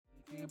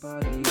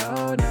Party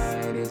all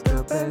night, it's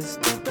the best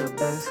of the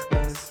best,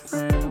 best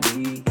friend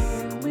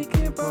weekend. We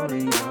can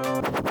party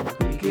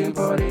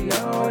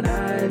all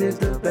night, it's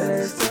the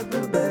best of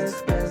the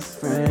best, best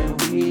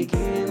friend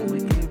weekend.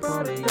 We can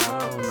party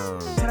all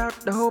night. Shout out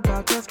the whole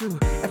podcast crew,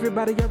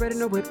 everybody already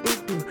know what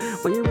it do.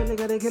 When you really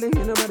gotta kill it,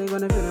 ain't nobody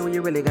gonna feel it. When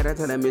you really gotta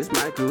tell them it's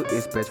my crew,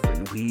 it's best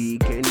friend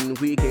weekend.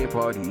 We can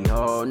party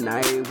all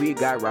night. We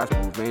got Ross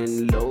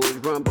moving, Lowe's,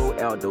 Rumble,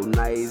 Aldo,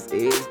 Nice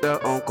is the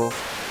uncle.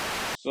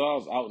 So I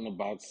was out and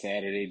about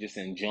Saturday, just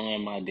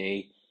enjoying my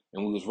day,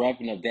 and we was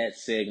wrapping up that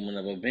segment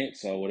of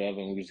events or whatever,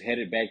 and we was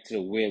headed back to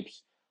the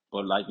Whips.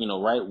 But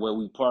right where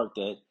we parked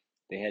at,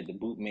 they had the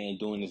boot man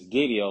doing this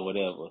giddy or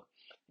whatever.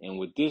 And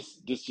with this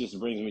just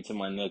brings me to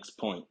my next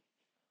point.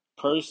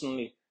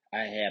 Personally, I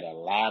had a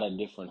lot of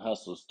different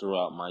hustles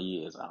throughout my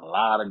years. A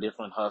lot of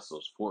different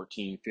hustles,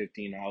 14,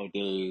 15-hour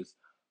days,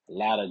 a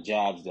lot of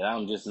jobs that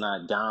I'm just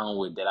not down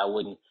with, that I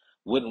wouldn't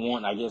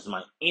want, I guess,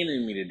 my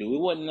enemy to do. It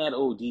wasn't that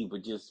OD,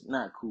 but just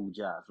not cool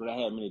jobs. But I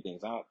had many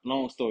things.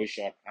 Long story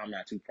short, I'm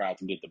not too proud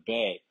to get the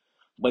bag.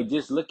 But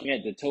just looking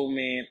at the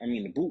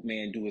the boot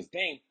man do his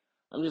thing,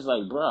 I'm just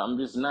like, bro, I'm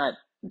just not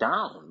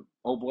down.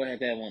 Oh boy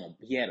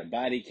he had a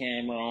body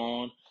camera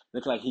on.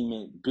 Looked like he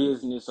meant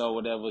business or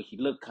whatever. He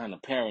looked kind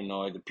of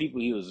paranoid. The people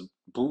he was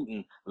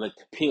booting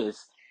looked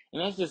pissed.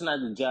 And that's just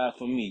not the job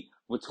for me.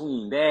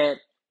 Between that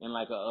and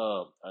like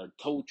a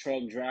tow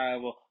truck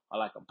driver or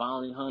like a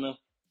bounty hunter,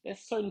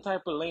 that's a certain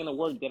type of lane of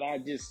work that I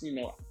just,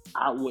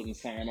 I wouldn't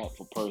sign up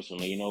for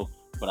personally,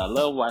 But I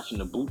love watching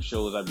the boot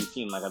shows I be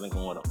seeing, like I think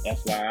on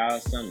FYI or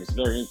something. It's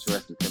very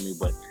interesting for me,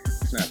 but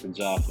it's not the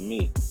job for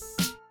me.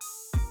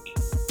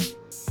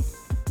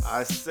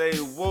 I say,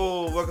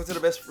 whoa, welcome to the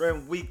Best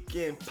Friend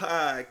Weekend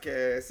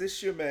Podcast.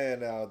 It's your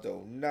man,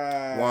 Aldo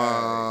Nice.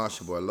 Wow,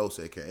 it's your boy Los,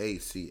 a.k.a.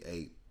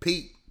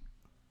 C.A.P.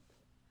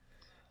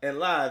 And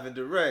live and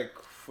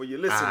direct for your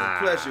listening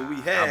pleasure,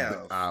 we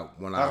have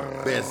one of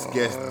our best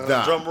guests,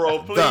 drum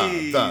roll,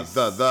 please.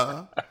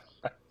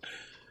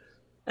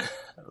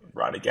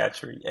 Ronnie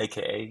Gatry,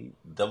 a.k.a.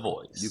 The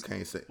Voice. You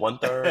can't say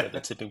 1/3 of the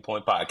Tipping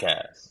Point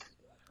Podcast.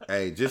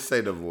 Hey, just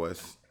say The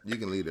Voice. You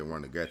can leave that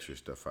Ronnie Gatry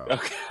stuff out.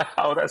 Okay.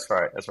 Oh, that's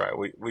right.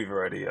 We've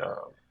already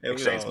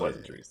exchanged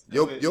pleasantries.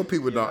 Your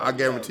people don't. I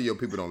guarantee your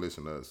people don't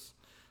listen to us.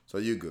 So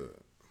you good.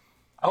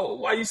 Oh,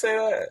 why you say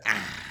that?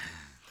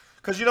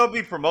 Cause you don't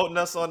be promoting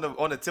us on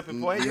the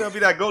tipping point. You don't be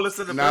that go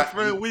listen to the Best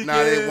Friend Weekend.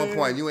 Not at one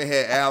point. You ain't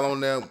had Al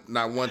on there.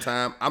 Not one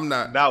time. I'm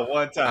not. Not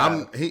one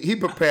time. He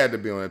prepared to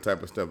be on that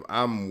type of stuff.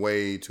 I'm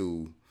way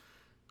too.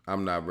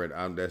 I'm not ready.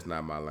 That's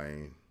not my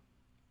lane.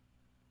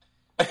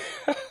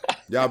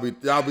 Y'all be We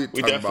talking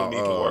definitely about,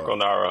 need to work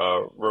on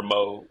our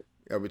remote.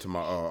 Every time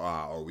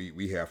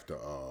we have to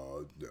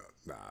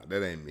nah,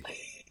 that ain't me.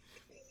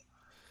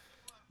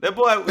 That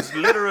boy was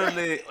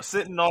literally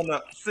sitting on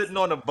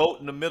a boat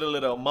in the middle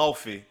of the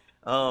Amalfi,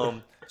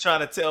 trying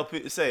to tell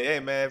people, say, hey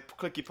man,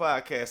 click your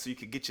podcast so you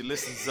can get your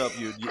listens up,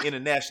 your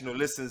international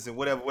listens and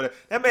whatever.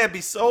 That man be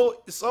so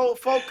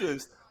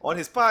focused on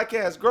his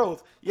podcast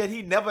growth, yet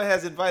he never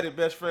has invited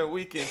Best Friend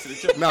Weekend to the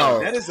trip. No,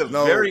 that is a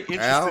very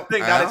interesting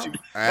thing. Now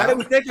that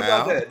we think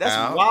about that,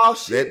 that's wild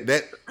shit.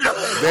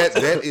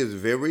 That is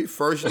very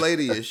first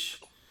lady-ish.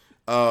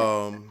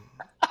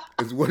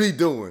 Is what he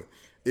doing.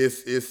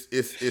 It's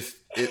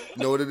you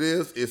know what it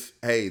is? It's,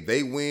 hey,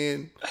 they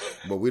win,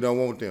 but we don't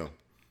want them.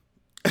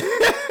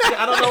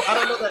 I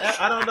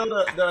don't know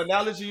the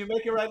analogy you're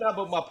making right now,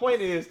 but my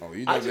point is,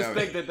 I just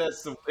think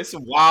it's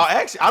some wild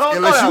action. I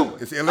don't know that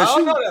one. It's LSU. I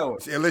don't know that one.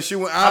 It's LSU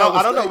and Iowa.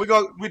 I don't know.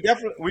 We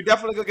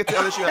definitely gonna get to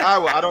LSU and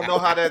Iowa. I don't know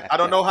how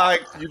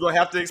you're gonna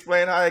have to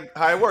explain how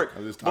it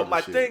works. But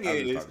my thing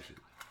is,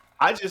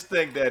 I just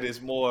think that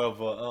it's more of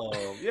a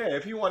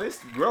if you want this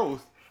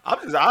growth, I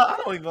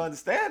don't even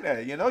understand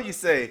that. You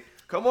say,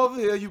 come over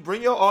here, you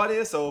bring your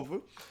audience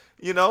over.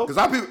 Because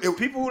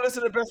people who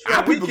listen to Best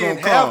Friend Weekend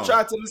have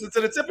tried to listen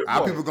to the tipping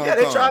point. People gonna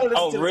they tried to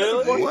listen to the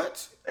really? tipping point.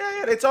 What?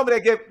 Yeah, they told me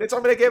they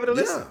gave it a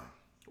listen.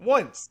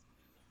 Once.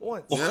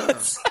 Yeah.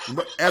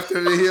 But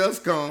after the hills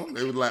come,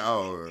 they was like,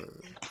 oh.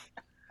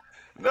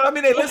 No, I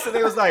mean they listened.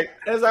 It was like,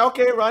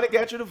 okay, Ronnie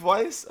got you the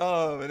voice.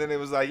 And then it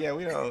was like,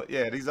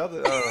 these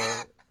other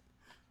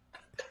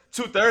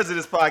 2/3 of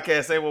this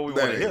podcast ain't what we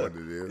want to hear. What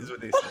it is. Is what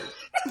they say.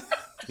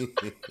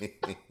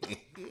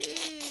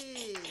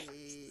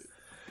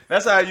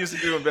 That's how I used to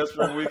do when Best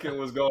Friend Weekend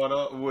was going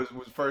on, was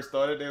first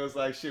started. They was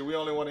like, shit, we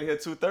only want to hear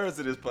 2/3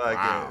 of this podcast.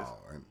 Wow.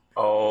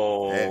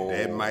 Oh,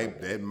 that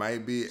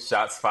might be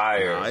shots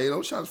fired. Nah, ain't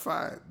no shots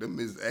fired. Them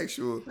is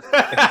actual.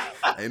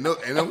 ain't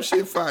no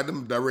shit fired.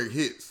 Them direct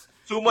hits.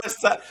 Too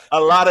much time. A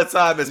lot of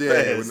time has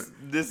passed.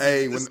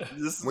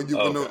 When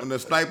the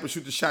sniper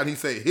shoot the shot, he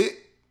say hit.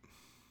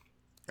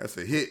 That's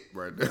a hit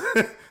right there.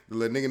 The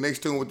little nigga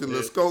next to him with the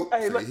little scope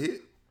say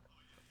hit.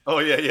 Oh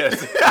yeah.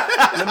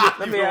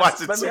 Let me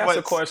ask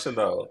a question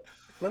though.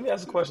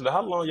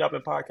 How long y'all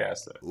been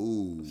podcasting?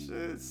 Ooh,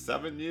 shit,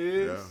 7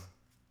 years.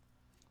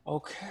 Yeah.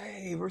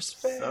 Okay,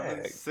 respect.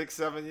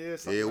 7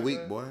 years. Yeah, a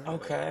week, boy.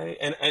 Okay,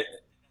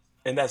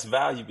 and that's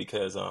value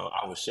because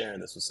I was sharing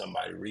this with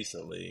somebody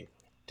recently.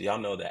 Do y'all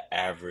know the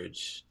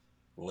average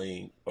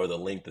length or the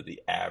length of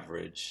the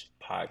average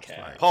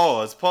podcast?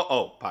 Pause.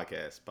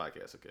 Podcast.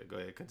 Okay, go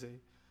ahead. Continue.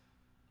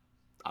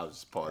 I was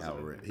just pausing.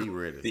 He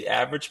read it. The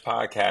average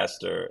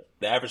podcaster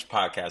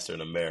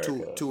in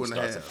America two and a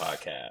starts half. a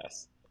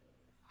podcast.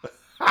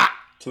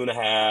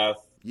 2.5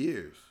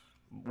 years,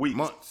 weeks,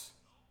 months.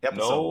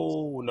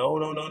 Episodes.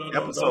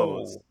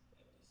 No.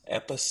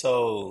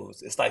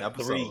 Episodes. It's like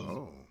 3.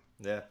 Oh.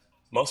 Yeah.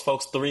 Most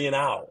folks 3 and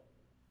out.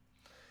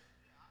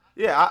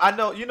 Yeah, I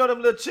know. You know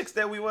them little chicks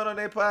that we went on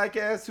their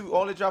podcast who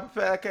only drop a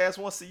podcast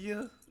once a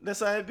year?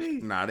 That's how it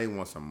be. Nah, they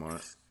once a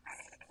month.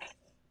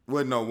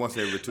 Well, no, once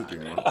every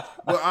 2-3 months.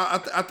 Well,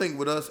 I think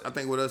with us,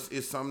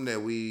 it's something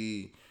that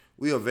we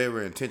are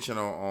very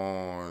intentional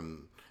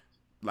on,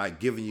 like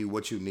giving you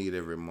what you need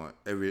every month,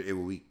 every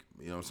week.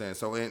 You know what I'm saying?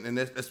 So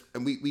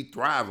and we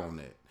thrive on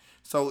that.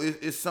 So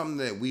it's something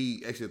that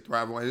we actually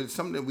thrive on. It's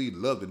something that we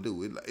love to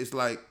do. It's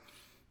like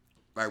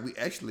we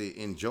actually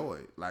enjoy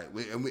it. Like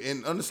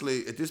and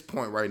honestly, at this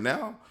point right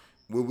now,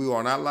 where we are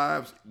in our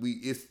lives,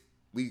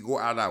 we go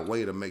out our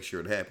way to make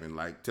sure it happens.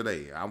 Like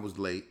today, I was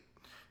late.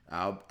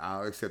 I'll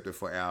accept it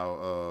for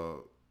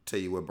Al. Tell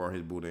you what brought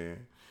his boot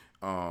in.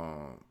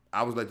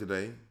 I was late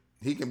today.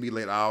 He can be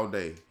late all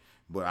day,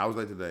 but I was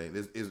late today.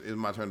 It's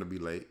my turn to be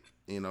late.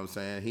 You know what I'm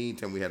saying? He didn't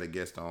tell me we had a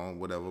guest on,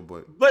 whatever.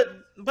 But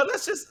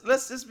let's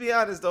just be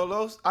honest though,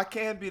 Los. I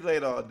can be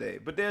late all day,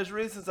 but there's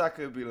reasons I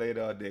could be late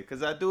all day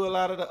because I do a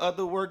lot of the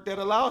other work that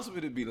allows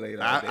me to be late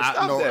all day.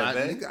 Stop that,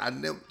 man. Nigga, I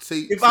never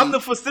see. If I'm the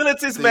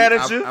facilities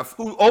manager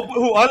who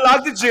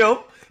unlocked the gym,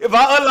 if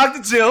I unlock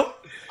the gym,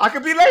 I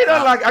could be late.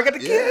 I got the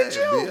kid in the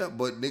gym. Yeah,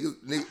 but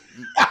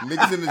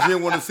niggas in the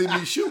gym want to see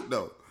me shoot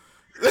though.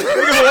 They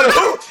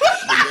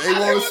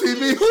want to see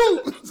me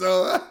hoop.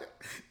 So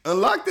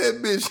unlock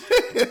that bitch.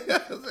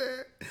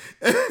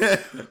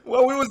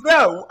 Well, we was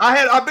there.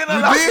 I've been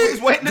unlocked.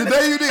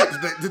 Today you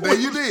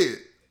did.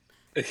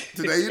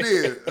 Today you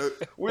did.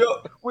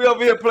 We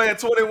over here playing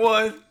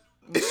 21,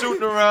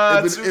 shooting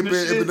around. It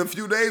been a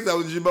few days. I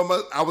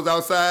was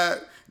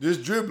outside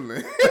just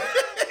dribbling.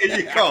 Here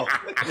you go.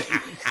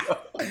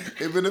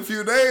 It been a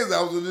few days.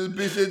 I was with this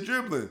bitch just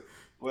dribbling.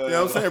 Well, you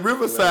know what I'm saying?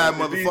 Riverside,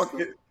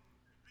 motherfucker.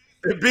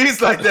 It beats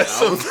like that.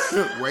 I was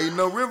waiting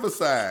on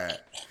Riverside,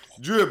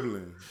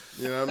 dribbling.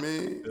 You know what I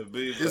mean?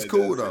 It's like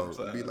cool though.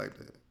 It be like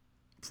that,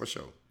 for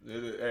sure.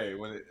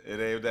 When it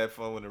ain't that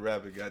fun when the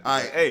rabbit got. All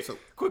right, hey, so,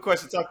 quick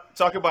question.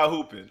 Talk about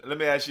hooping. Let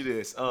me ask you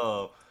this.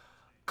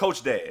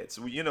 Coach dads.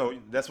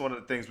 That's one of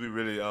the things we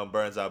really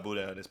burns our boot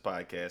on this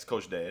podcast.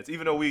 Coach dads.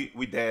 Even though we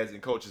dads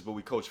and coaches, but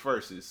we coach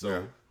first.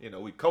 So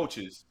we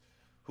coaches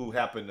who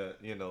happen to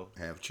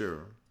have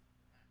children.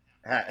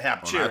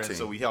 Have children,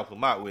 so we help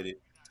them out with it.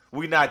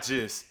 We not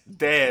just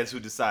dads who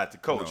decide to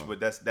coach, but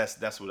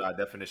that's what our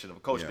definition of a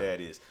coach dad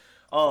is.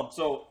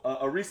 So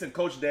a recent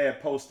coach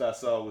dad post I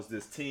saw was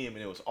this team,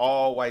 and it was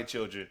all white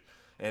children,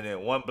 and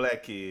then one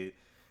black kid,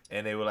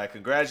 and they were like,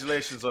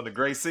 "Congratulations on the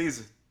great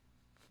season."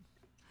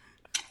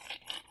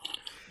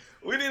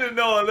 We need to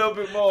know a little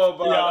bit more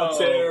about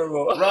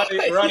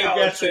Ronnie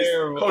Gatch's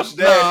coach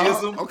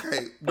dadism.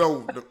 Okay,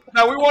 no.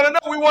 Now we want to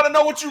know. We want to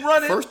know what you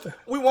running. First,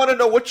 we want to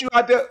know what you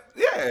out there.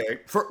 Yeah.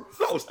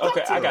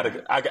 Okay,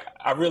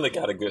 I really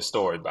got a good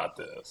story about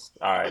this.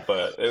 All right,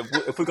 but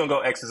if we're gonna go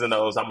X's and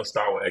O's, I'm gonna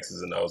start with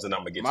X's and O's, and I'm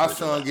gonna get. My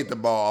son get the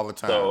ball all the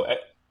time. So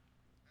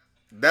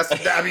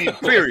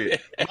period.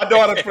 My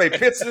daughter play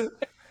pitcher.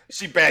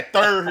 She bat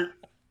third.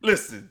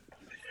 Listen.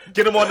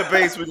 Get him on the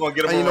base. We're gonna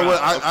get him. You know what?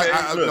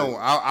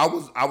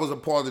 I was a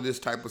part of this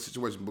type of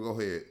situation. But go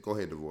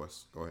ahead,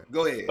 divorce. Go ahead.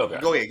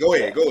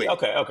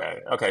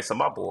 Okay. So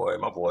my boy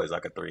is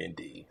like a 3 and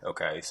D.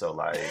 Okay, so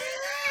like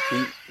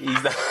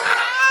he's not.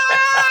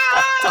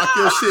 Talk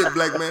your shit,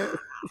 black man.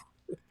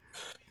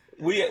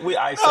 We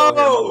ISO him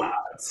a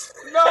lot.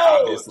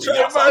 No,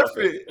 Trey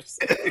Murphy.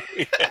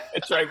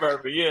 Trey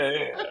Murphy,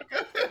 yeah.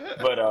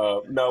 But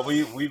no,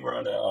 we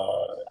run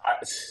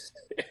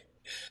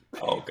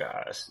oh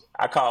gosh,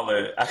 I call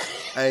it.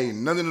 Hey,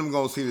 none of them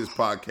gonna see this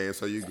podcast,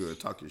 so you good.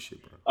 Talk your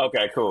shit, bro.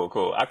 Okay,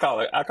 cool. I call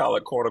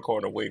it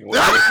corner wing. You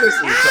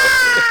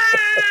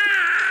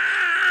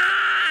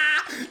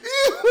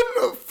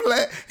look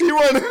flat. He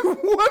running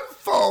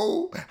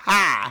 1-4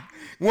 high.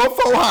 1-4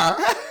 high.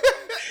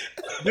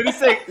 Did he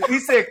say? He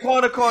said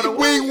corner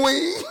wing.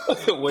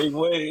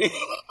 Wing.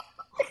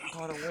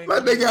 My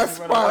nigga got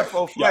spot.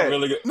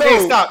 Really good. No, hey,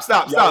 stop.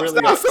 That's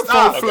a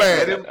 4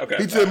 flat. Okay.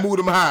 He just moved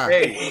him high.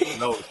 Hey,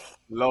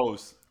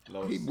 Lowe's.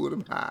 He moved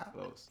him high.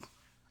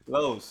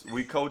 Lowe's.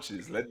 We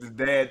coaches. Let the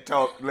dad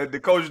talk. Let the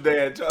coach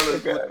dad tell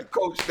us what the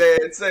coach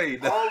dad say.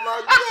 Oh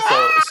my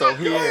God. So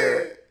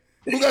here,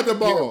 who got the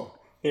ball?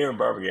 Here in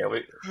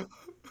Birmingham.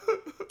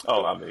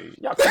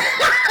 Y'all.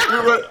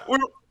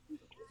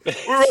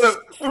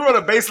 We run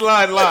a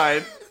baseline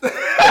line.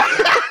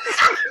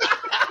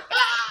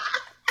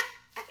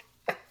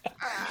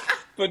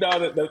 But no,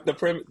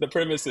 the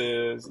premise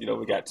is,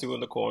 we got 2 in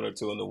the corner,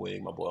 2 in the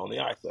wing. My boy on the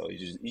ISO,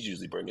 he's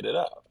usually bringing it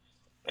up.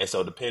 And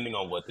so depending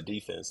on what the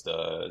defense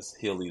does,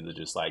 he'll either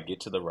just like get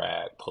to the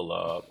rack, pull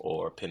up,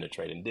 or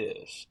penetrate and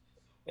dish.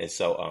 And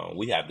so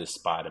we have this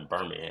spot in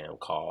Birmingham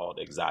called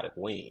Exotic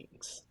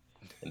Wings,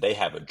 and they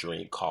have a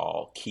drink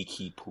called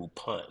Kiki Poo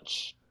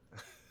Punch.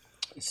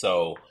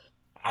 So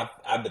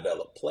I've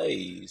developed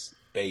plays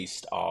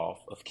based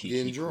off of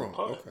Kiki Poo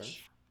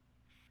Punch.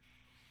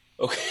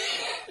 Okay,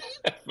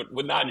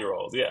 with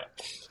 9-year-olds, yeah.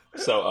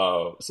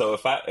 So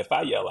if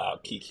I yell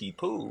out Kiki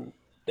Poo,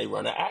 they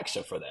run an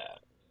action for that.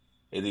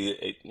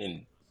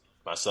 And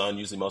my son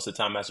usually most of the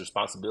time has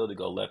responsibility to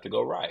go left to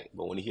go right.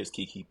 But when he hears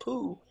Kiki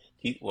Poo,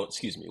 when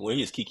he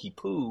hears Kiki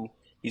Poo,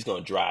 he's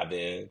gonna drive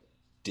in,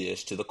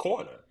 dish to the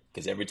corner.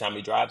 Because every time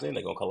he drives in,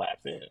 they're gonna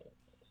collapse in.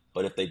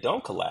 But if they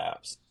don't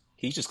collapse,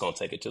 he's just gonna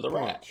take it to the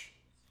right.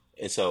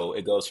 And so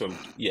it goes from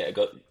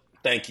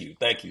thank you.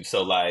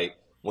 So like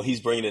when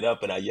he's bringing it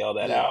up and I yell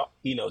that out,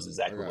 he knows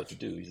exactly what to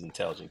do. He's an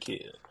intelligent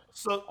kid.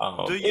 So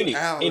anyway,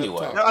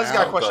 no, I just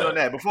got a question on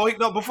that. Before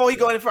he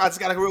go any further, I just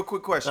got a real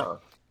quick question.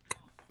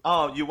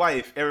 Your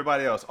wife,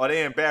 everybody else, are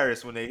they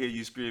embarrassed when they hear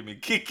you screaming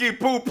Kiki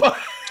Poo Punch?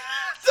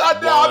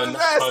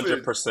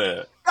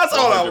 100%. That's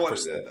all I want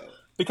to know.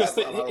 Because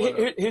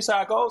here's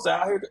how it goes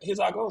out. Here's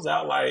how it goes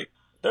out. Like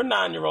they're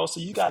 9-year-olds, so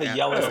you got to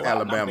yell at them.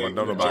 Alabama,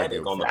 don't nobody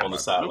on the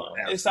sideline.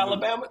 It's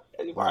Alabama,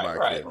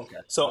 right. Okay.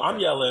 So I'm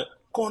yelling,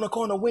 corner,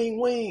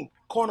 wing,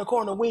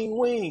 corner,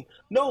 wing.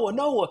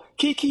 Noah,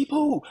 Kiki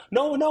Poo,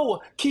 Noah,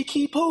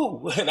 Kiki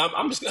Poo, and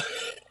I'm just.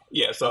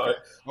 Yeah, so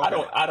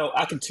okay.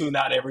 I can tune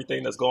out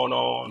everything that's going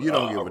on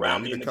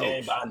around me in the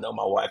game, but I know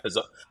my wife is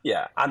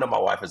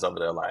over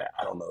there like,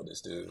 I don't know this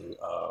dude.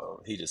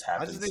 He just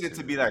happens. I just think it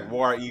to be like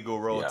War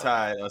Eagle, Roll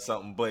Tide or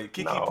something, but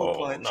Kiki Poo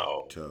Punch.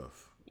 No.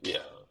 Tough.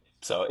 Yeah.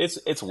 So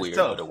it's weird,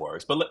 but it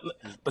works.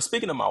 But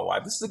speaking of my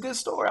wife, this is a good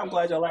story. I'm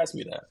glad y'all asked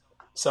me that.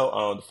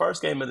 So the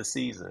first game of the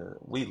season,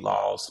 we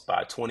lost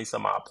by 20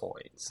 some odd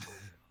points.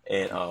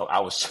 And I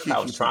was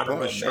trying to run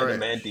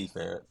man-to-man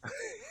defense.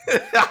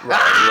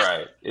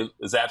 Right. It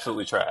was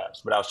absolutely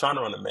trash. But I was trying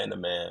to run a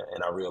man-to-man,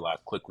 and I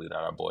realized quickly that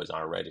our boys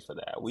aren't ready for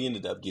that. We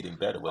ended up getting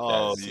better with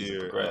that as the season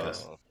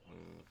progressed.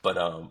 But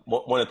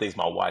one of the things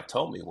my wife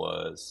told me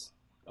was,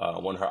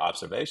 one of her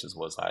observations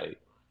was like,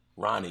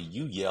 Ronnie,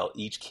 you yell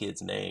each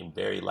kid's name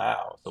very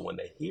loud. So when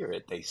they hear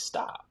it, they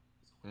stop.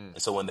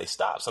 And so when they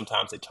stop,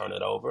 sometimes they turn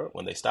it over.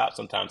 When they stop,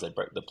 sometimes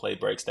the play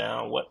breaks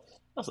down.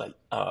 I was like,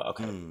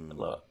 okay,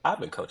 look, I've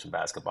been coaching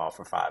basketball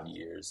for 5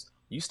 years.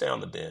 You stay on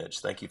the bench.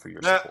 Thank you for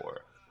your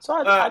support. So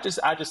I just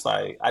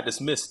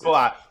missed it.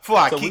 Before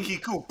I Kiki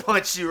Poo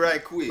punch you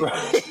right quick.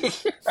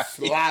 Right.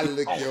 Slide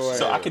lick your ass.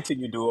 So I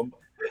continue doing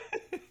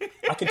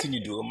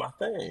my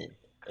thing.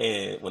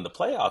 And when the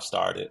playoffs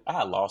started, I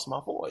had lost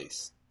my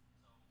voice.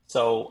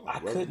 So I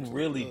couldn't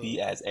really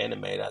be as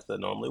animated as I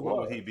normally was.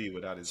 What would he be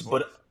without his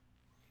voice?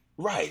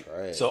 Right.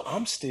 So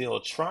I'm still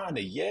trying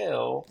to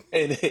yell,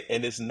 and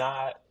it's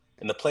not,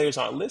 and the players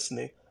aren't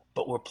listening,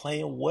 but we're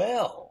playing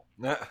well.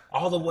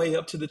 All the way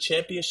up to the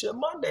championship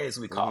Monday, as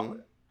we call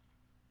it.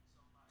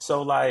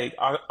 So like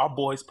our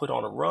boys put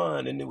on a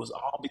run, and it was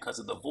all because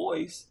of the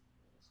voice.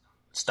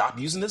 Stop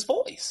using this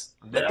voice.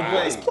 Let the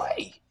boys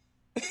play.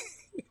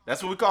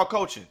 That's what we call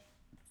coaching.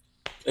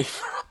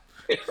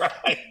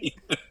 Right.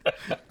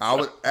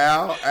 Al.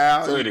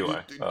 So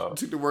anyway,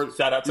 took the word.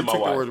 Shout out to my wife.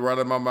 You took the words right out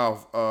of my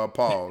mouth.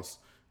 Pause.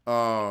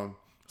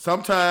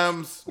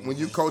 Sometimes when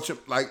you coach him,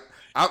 like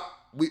I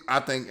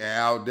think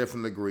Al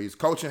definitely agrees.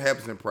 Coaching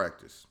happens in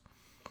practice.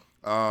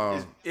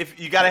 If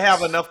you got to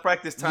have enough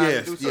practice time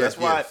to do so. That's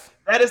why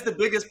that is the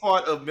biggest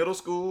part of middle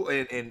school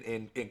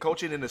and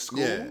coaching in the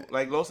school,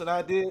 like Los and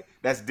I did.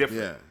 That's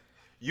different. Yeah.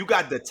 You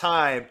got the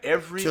time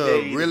every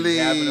day to really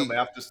them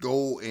after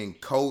go and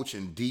coach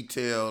and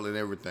detail and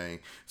everything.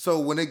 So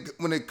when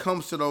it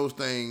comes to those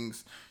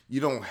things,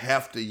 you don't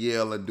have to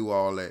yell and do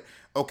all that.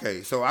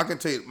 Okay, so I can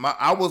tell you,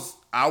 I was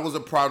a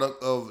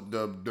product of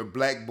the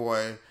black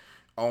boy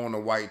on the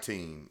white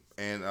team,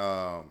 and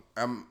Al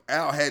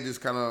had this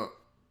kind of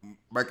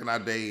back in our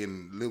day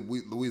in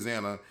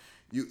Louisiana.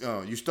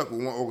 You stuck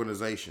with one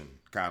organization,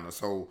 kind of.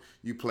 So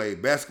you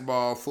played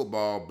basketball,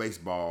 football,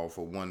 baseball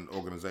for one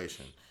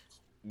organization.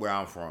 Where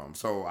I'm from.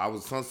 So I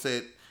was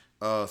Sunset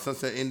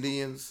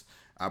Indians.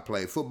 I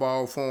played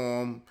football for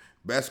them.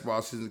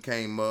 Basketball season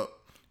came up,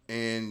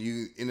 and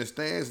you in the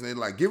stands, and they're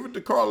like, give it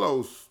to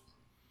Carlos.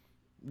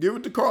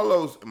 And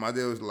my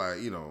dad was like,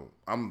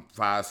 I'm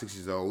 5-6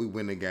 years old. We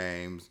win the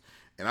games,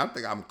 and I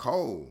think I'm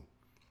cold.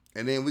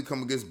 And then we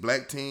come against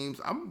black teams.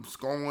 I'm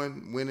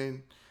scoring,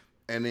 winning,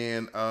 and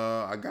then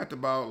I got to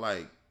about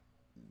like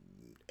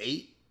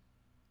 8,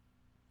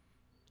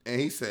 and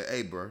he said,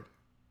 hey, bro.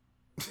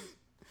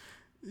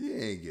 You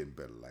ain't getting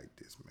better like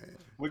this, man.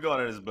 We're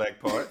going to this black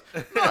part.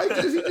 No,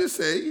 he just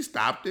said, he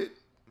stopped it.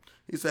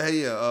 He said,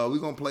 hey, we're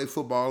going to play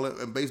football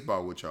and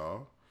baseball with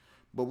y'all,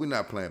 but we're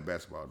not playing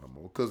basketball no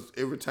more. Because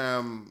every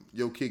time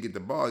your kid get the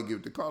ball, he give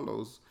it to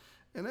Carlos.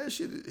 And that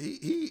shit,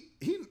 he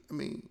didn't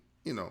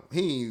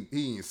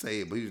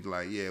say it, but he was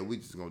like, yeah, we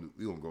gonna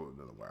go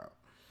another while.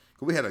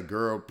 Because we had a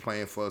girl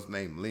playing for us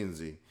named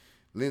Lindsay.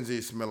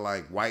 Lindsay smelled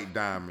like white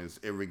diamonds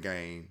every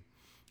game.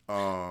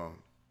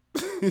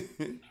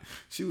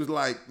 She was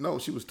like, no,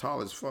 she was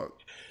tall as fuck.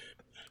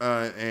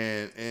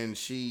 and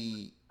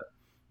she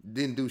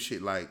didn't do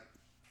shit like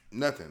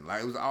nothing.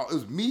 Like it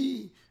was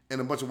me and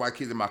a bunch of white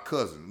kids and my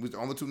cousin. We was the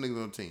only two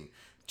niggas on the team.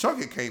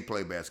 Chunky can't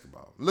play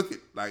basketball. If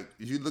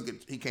you look at,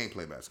 he can't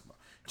play basketball.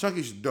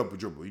 Chunky should double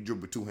dribble. He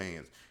dribble with two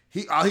hands.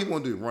 All he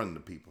want to do is run to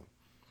people.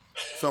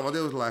 So my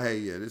dad was like, hey,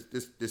 yeah,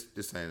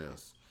 this ain't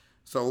us.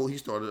 So he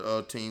started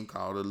a team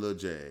called the Little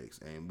Jags,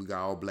 and we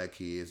got all black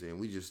kids,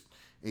 and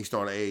he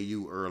started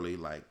AAU early,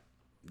 like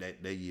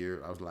that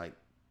year. I was like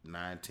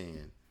 9,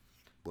 10.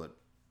 But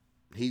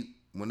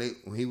when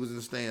he was in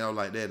the stand, I was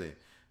like, Daddy,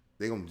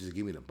 they gonna just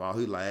give me the ball.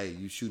 He was like, hey,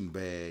 you shooting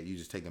bad, you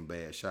just taking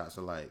bad shots.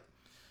 I'm like,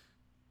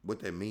 what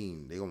that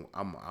mean?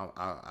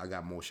 I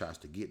got more shots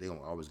to get. They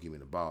gonna always give me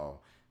the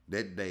ball.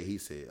 That day he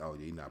said, oh,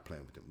 yeah, you're not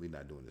playing with them. We're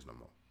not doing this no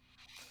more.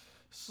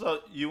 So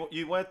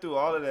you went through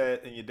all of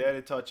that, and your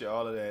daddy taught you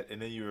all of that,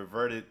 and then you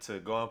reverted to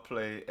go and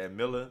play at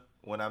Miller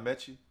when I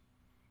met you?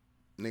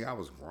 Nigga, I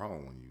was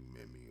grown when you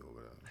met me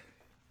over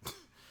there.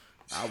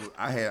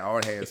 I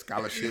already had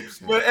scholarships.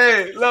 But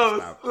hey,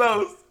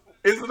 Los,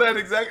 isn't that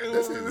exactly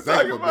what we were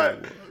talking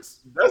about?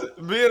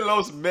 Me and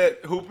Los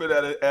met hooping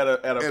at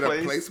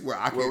a place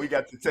where we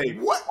got to take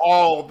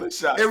all the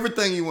shots.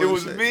 Everything you want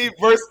to say. It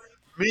was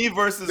me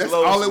versus That's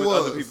Los all it with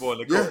was. other people on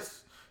the court. Yes.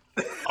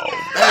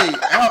 Hey,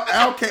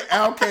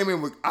 Al came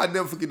in with. I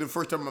never forget the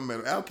first time I met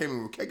him. Al came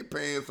in with khaki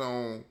pants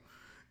on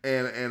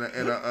and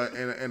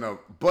a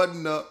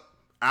button up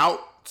out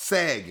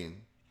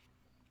sagging.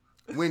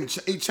 When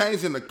he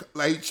changed in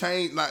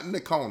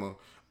the corner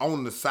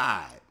on the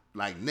side,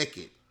 like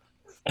naked.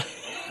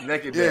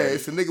 Naked Daddy. Yeah,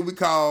 it's a nigga we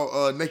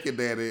call Naked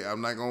Daddy.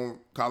 I'm not gonna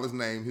call his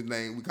name. His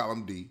name we call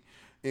him D.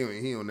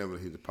 Anyway, he don't never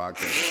hear the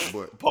podcast.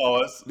 But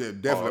pause. Yeah,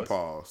 definitely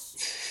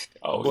pause.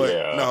 Oh but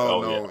yeah.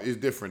 No, it's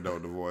different though.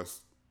 The voice.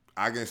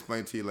 I can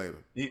explain to you later.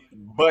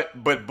 But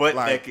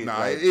like, naked.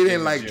 Nah, it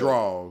ain't like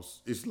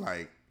draws. It's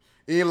like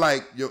it ain't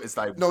like it's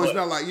like no. It's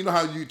not like you know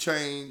how you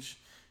change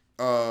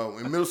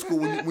in middle school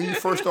when you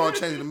first start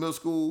changing to middle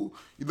school.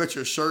 You let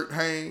your shirt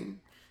hang,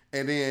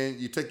 and then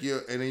you put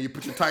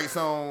your tights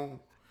on.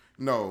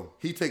 No,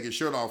 he take his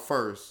shirt off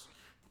first,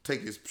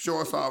 take his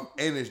shorts off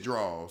and his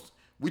drawers.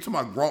 We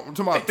talking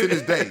about to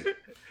this day.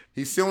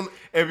 He's still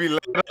and be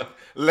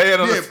laying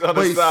on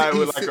the side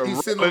with like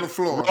he's sitting on the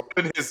floor,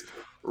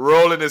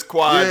 rolling his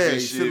quads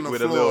and shit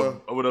with a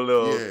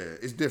little. Yeah,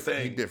 it's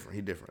different. He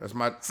different. That's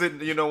my sitting.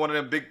 One of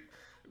them big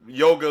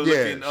yoga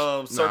looking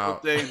circle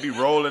things. Be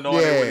rolling on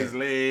it with his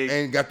legs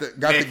and got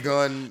the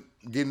gun,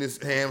 getting his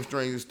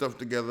hamstrings and stuff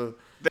together.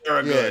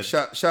 There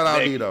shout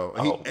out Dito.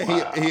 Wow.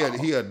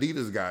 He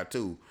Adidas guy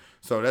too,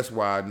 so that's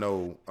why I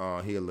know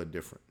he a little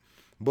different.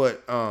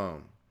 But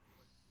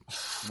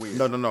weird.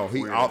 No.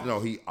 He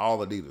all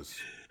Adidas.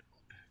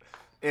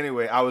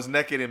 Anyway, I was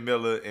naked in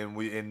Miller, and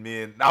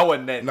I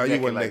wasn't naked. No, you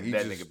wasn't like naked.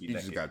 That nigga be you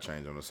naked. just got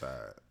changed on the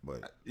side,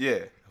 but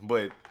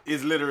but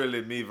it's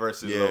literally me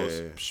versus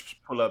those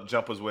pull up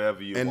jumpers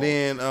wherever you want. And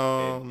then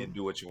and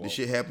do what you want. This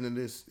shit happened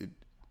to this. It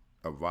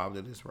evolved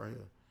to this right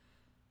here.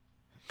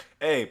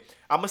 Hey,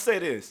 I'm gonna say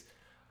this.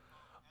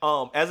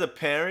 As a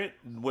parent,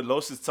 what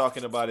Los is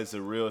talking about is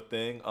a real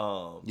thing.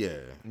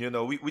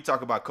 We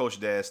talk about Coach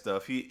Dad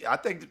stuff. I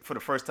think for the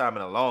first time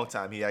in a long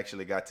time, he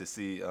actually got to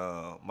see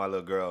my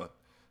little girl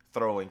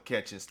throwing,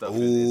 catching stuff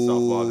in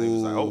softball. And he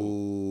was like,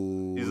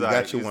 "Oh, he's like,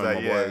 got you one, my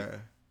boy."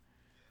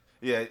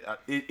 Yeah,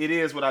 it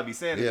is what I be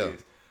saying. It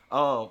is.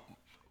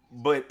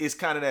 But it's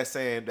kind of that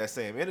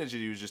same energy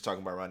you was just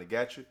talking about, Ronnie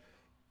Gatry.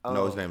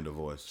 No, his name The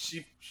Voice.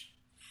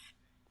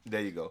 There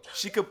you go.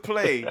 She could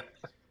play.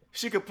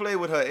 She could play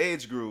with her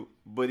age group,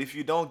 but if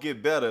you don't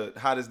get better,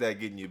 how does that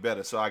get you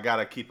better? So I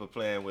gotta keep her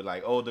playing with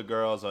like older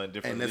girls or in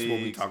different leagues. And that's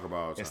what we talk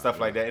about and stuff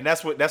like that. And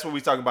that's what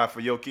we talking about for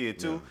your kid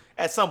too.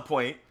 Yeah. At some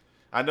point,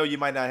 I know you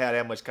might not have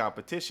that much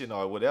competition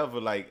or whatever,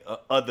 like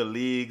other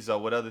leagues or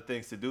what other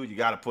things to do. You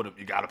gotta put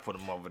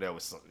them over there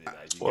with something.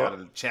 You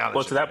gotta challenge.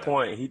 Well, to that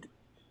point,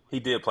 he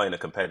did play in a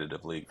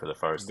competitive league for the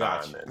first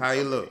time. And how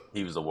he look?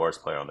 He was the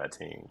worst player on that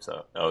team.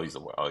 So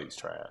he's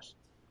trash.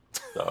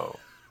 So.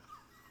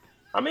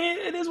 I mean,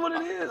 it is what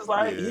it is.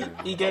 Like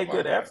he gave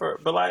good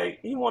effort, but like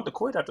he wanted to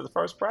quit after the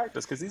first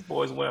practice because these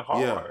boys went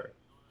hard. Yeah.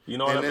 You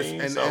know what I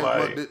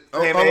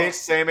mean?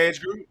 Same age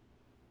group.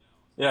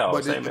 Yeah,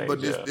 same age. But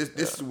this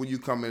is when you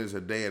come in as a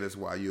dad. That's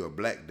why you're a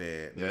black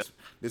dad. Yeah.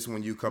 This is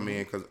when you come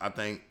in because I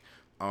think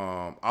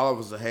all of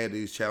us have had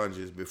these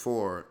challenges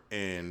before,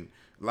 and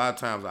a lot of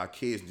times our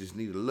kids just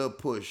need a little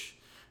push,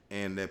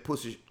 and that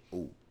pushes.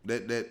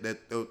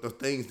 The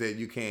things that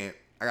you can't.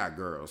 I got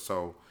girls,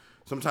 so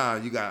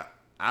sometimes you got.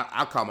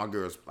 I call my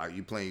girls like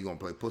you gonna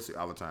play pussy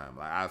all the time.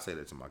 Like I say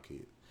that to my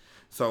kids.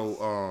 So you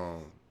know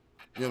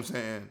what I'm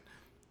saying?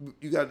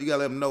 You got let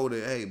them know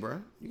that hey,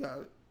 bro, you got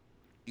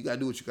to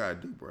do what you got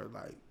to do, bro.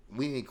 Like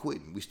we ain't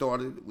quitting. We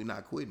started it. We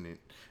not quitting it.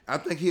 I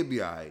think he'll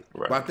be all right.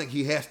 But I think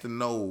he has to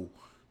know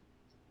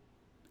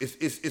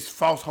it's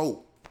false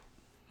hope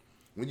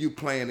when you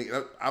playing.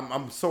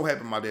 I'm so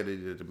happy my dad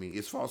did it to me.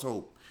 It's false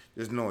hope.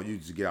 Just knowing you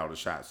just get all the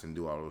shots and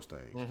do all those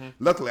things. Mm-hmm.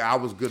 Luckily, I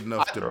was good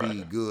enough to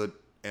be good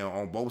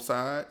on both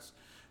sides,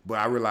 But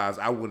I realized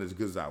I wasn't as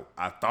good as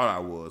I thought I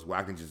was, where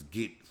I can just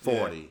get 40.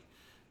 Yeah.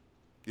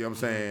 You know what I'm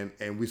saying?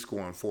 And we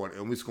scoring 40,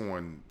 and we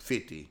scoring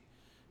 50. You know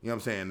what I'm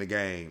saying? The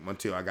game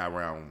until I got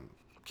around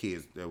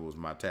kids that was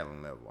my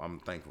talent level. I'm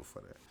thankful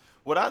for that.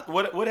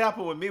 What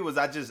happened with me was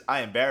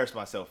I embarrassed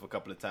myself a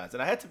couple of times,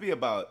 and I had to be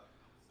about.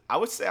 I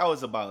would say I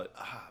was about.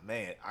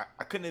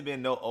 I couldn't have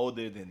been no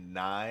older than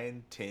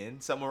 9,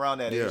 10, somewhere around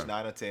that age,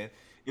 9 or 10.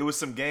 It was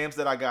some games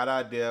that I got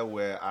out there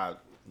where I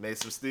made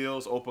some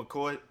steals, open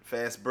court,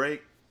 fast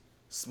break,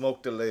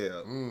 smoked a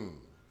layup.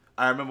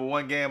 I remember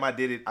one game I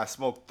did it. I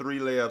smoked 3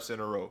 layups in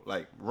a row,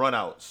 like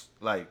runouts,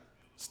 like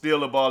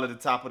steal the ball at the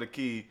top of the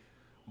key,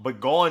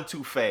 but going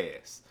too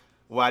fast.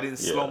 Well, I didn't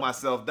slow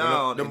myself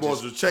down. Them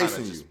boys were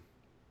chasing you.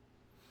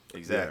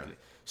 Exactly. Yeah.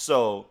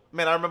 So,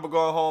 man, I remember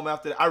going home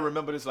after. I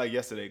remember this like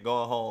yesterday.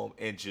 Going home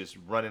and just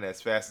running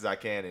as fast as I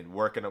can and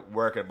working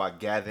about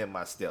gathering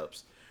my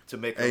steps to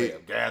make a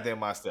layup. Gathering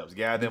my steps.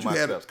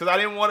 Because I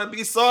didn't want to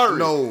be sorry.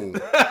 No.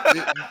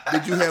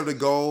 Did you have the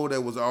goal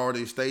that was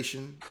already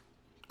stationed?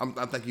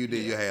 I think you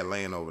did. You had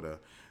laying over there.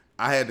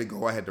 I had to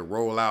go. I had to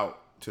roll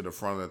out to the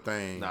front of the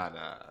thing.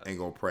 And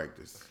go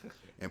practice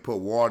and put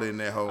water in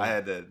that hole. I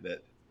had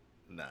that.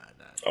 Nah.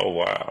 Oh,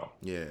 wow.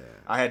 Yeah.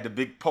 I had the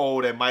big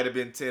pole that might have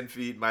been 10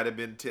 feet, might have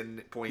been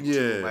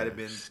 10.2, might have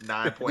been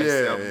 9.7.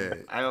 Yeah.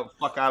 I don't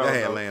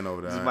had know. laying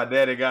over there. This is my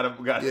daddy got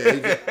he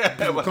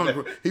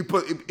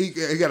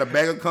got a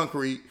bag of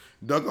concrete,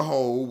 dug a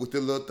hole with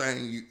the little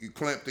thing you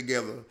clamp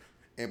together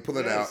and pull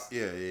it out.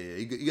 Yeah.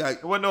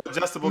 It wasn't no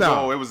adjustable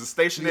goal. It was a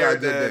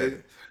stationary daddy.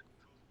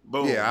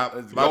 Boom.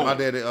 Yeah, my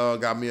daddy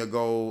got me a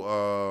goal.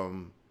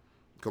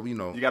 Cause you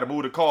know you got to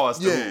move the cars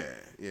too.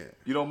 Yeah.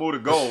 You don't move the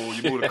goal,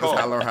 you move the car.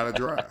 I learned how to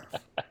drive.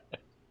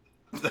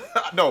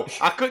 No,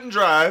 I couldn't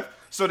drive,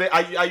 so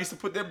I used to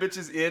put them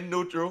bitches in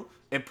neutral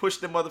and push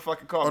the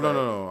motherfucking car. Oh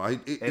no!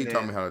 He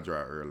taught me how to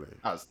drive early.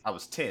 I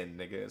was 10,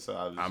 nigga. So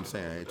I'm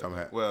saying he taught me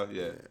how. Well,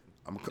 yeah.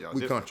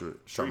 We country.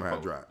 Show me how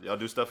to drive. Y'all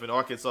do stuff in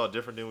Arkansas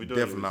different than we do.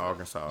 Definitely not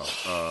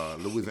Arkansas.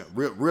 Louisiana,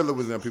 real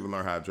Louisiana people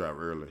learn how to drive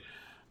early.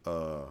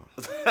 Them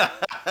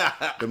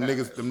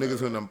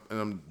niggas in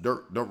them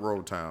dirt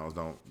road towns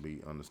don't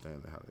be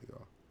understanding how they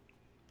go.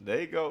 There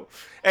you go.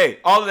 Hey,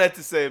 all of that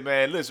to say,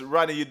 man. Listen,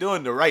 Ronnie, you're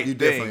doing the right thing.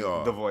 Definitely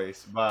are. The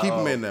voice. Keep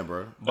them in there,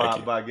 bro.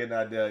 By getting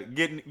out there,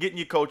 getting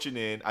your coaching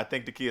in. I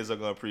think the kids are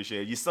gonna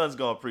appreciate it. Your son's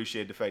gonna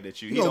appreciate the fact that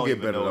he don't get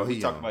even better, know. though. We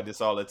talk about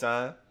this all the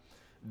time.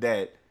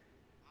 That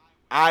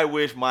I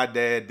wish my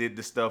dad did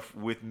the stuff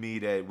with me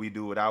that we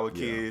do with our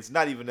kids.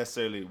 Not even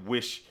necessarily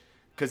wish,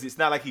 because it's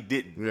not like he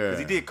didn't. Because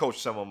he did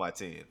coach some of my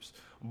teams,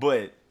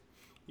 but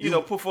you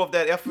know, put forth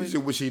that effort. You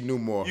just wish he knew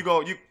more.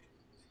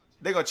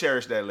 They're gonna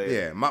cherish that later.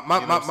 Yeah, my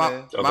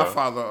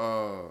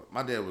father,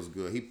 my dad was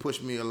good. He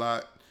pushed me a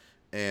lot,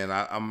 and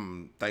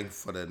I'm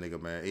thankful for that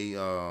nigga, man. He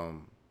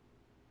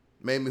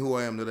made me who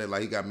I am today.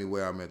 Like he got me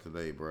where I'm at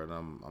today, bro. And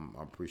I'm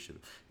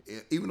appreciative.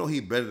 Even though he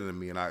better than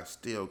me, and I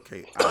still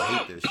can't. I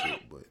hate that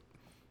shit, but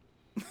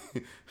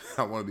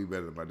I want to be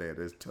better than my dad.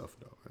 That's tough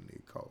though. I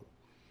need cold.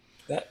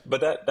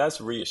 That's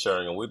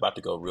reassuring, and we're about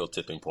to go real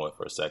tipping point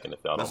for a second,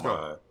 if y'all don't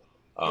mind.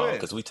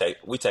 Because we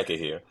take it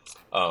here.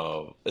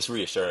 It's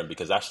reassuring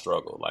because I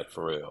struggle, like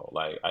for real.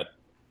 Like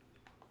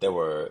there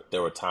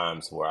were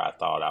times where I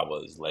thought I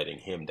was letting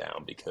him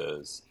down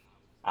because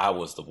I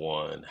was the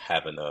one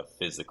having to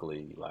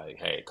physically like,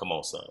 hey, come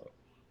on, son,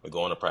 we're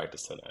going to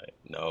practice tonight.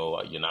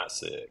 No, you're not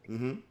sick.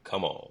 Mm-hmm.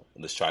 Come on,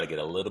 let's try to get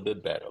a little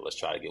bit better. Let's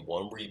try to get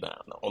one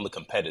rebound on the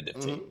competitive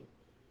team.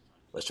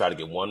 Let's try to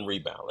get one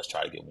rebound. Let's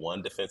try to get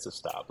one defensive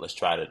stop. Let's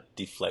try to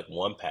deflect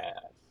one pass.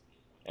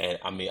 And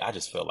I mean, I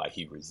just felt like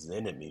he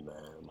resented me,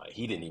 man. Like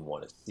he didn't even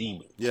want to see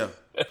me. Yeah,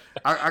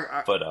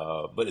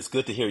 but it's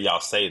good to hear y'all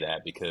say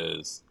that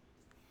because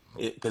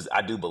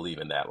I do believe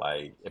in that.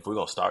 Like if we're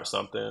gonna start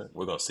something,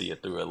 we're gonna see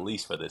it through at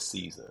least for this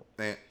season.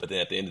 Man. But then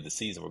at the end of the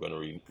season, we're gonna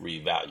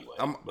reevaluate.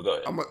 But go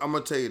ahead. I'm gonna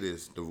tell you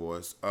this,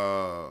 DeVoice.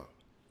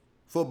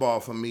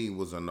 Football for me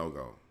was a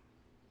no-go.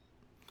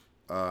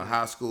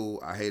 High school,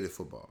 I hated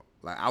football.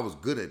 Like I was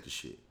good at the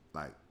shit,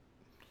 like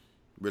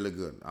really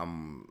good.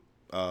 I'm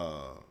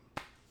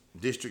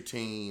district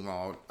team,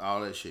 all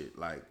that shit.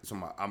 Like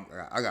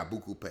I got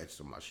buku patches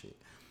on my shit.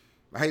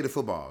 I hated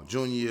football.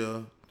 Junior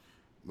year,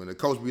 when the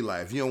coach be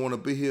like, if you don't want to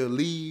be here,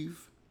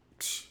 leave.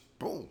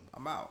 Boom,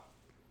 I'm out.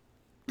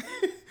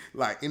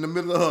 Like in the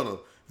middle of the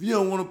huddle, if you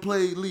don't want to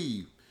play,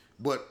 leave.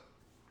 But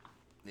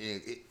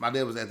my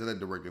dad was athletic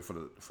director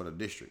for the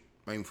district,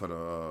 I mean for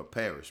the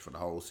parish, for the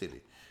whole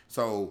city.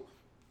 So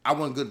I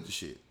wasn't good at the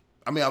shit.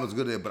 I mean, I was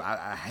good at it, but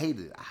I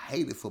hated it. I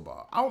hated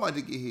football. I don't like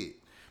to get hit.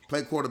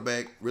 Play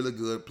quarterback, really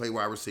good. Play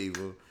wide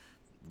receiver,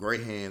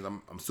 great hands.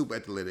 I'm super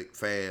athletic,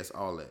 fast,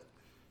 all that.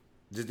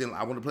 Just didn't.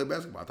 I wanted to play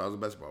basketball. I thought I was a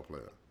basketball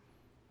player.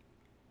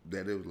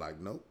 That it was like,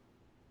 nope.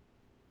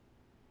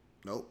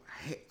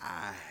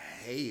 I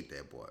hate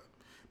that boy.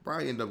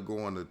 Brian ended up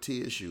going to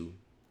TSU,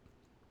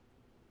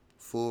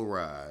 full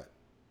ride,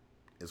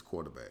 as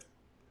quarterback.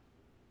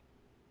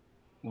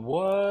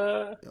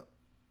 What? Yep.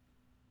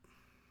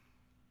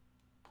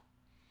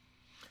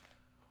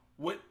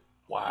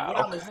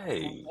 Wow.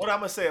 Okay. What I'm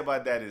gonna say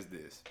about that is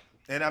this,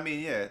 and I mean,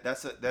 yeah,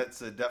 that's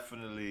a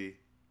definitely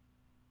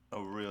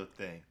a real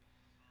thing.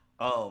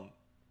 Um,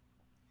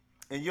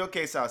 in your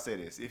case, I'll say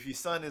this: if your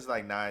son is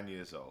like 9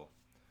 years old,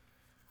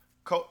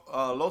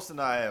 Los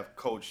and I have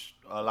coached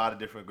a lot of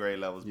different grade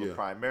levels, but Yeah.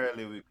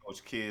 primarily we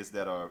coach kids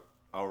that are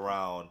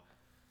around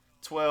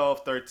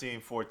 12,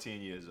 13,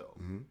 14 years old.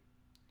 Mm-hmm.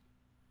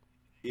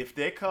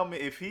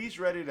 If he's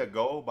ready to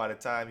go by the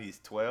time he's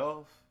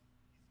 12,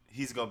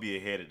 he's going to be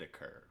ahead of the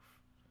curve.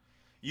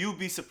 You'd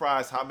be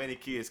surprised how many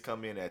kids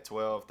come in at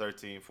 12,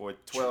 13, 14,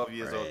 12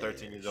 years old,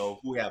 13 years old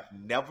who have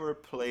never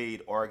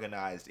played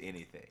organized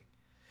anything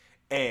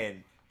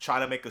and trying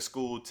to make a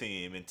school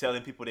team and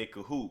telling people they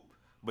could hoop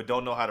but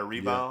don't know how to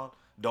rebound,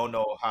 don't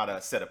know how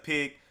to set a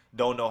pick,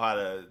 don't know how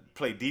to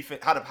play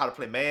defense, how to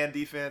play man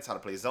defense, how to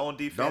play zone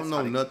defense, Don't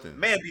know nothing.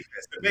 man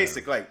defense, the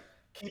basic, like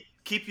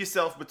keep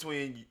yourself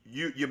between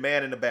your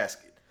man and the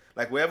basket.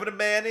 Like wherever the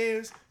man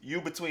is,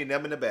 you between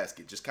them and the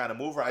basket. Just kind of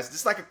move right. It's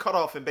just like a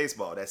cutoff in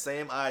baseball. That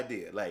same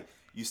idea. Like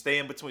you stay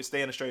in between,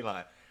 stay in a straight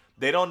line.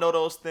 They don't know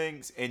those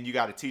things, and you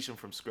got to teach them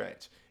from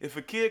scratch. If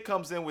a kid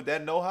comes in with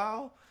that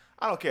know-how,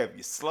 I don't care if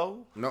you're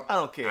slow. No, I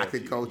don't care I if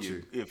can coach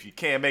you. If you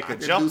can't make a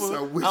can jumper. do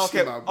something with I don't you,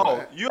 care. my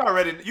boy.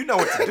 You know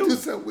what to do. do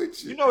something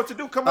with you. You know what to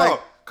do. Come Like, on.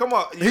 Come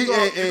on.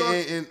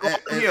 And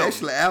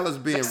actually, Alice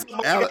being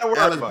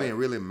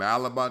really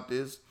mal about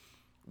this.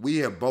 We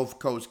have both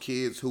coached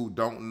kids who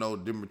don't know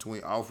the difference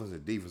between offense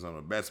and defense on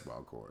a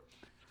basketball court.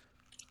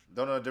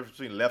 Don't know the difference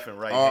between left and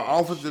right.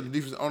 Offense and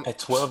defense on At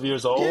 12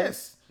 years old?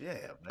 Yes. Yeah. Man.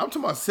 I'm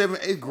talking about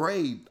 7th, 8th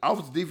grade.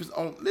 Offense defense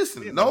on.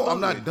 Listen, no, I'm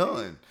not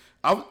done.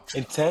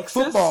 In Texas?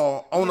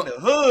 Football on the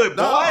hood,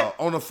 boy.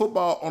 On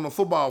the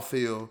football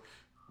field.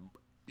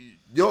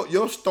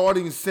 Your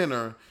starting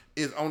center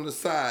is on the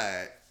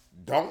side.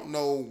 Don't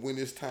know when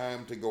it's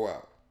time to go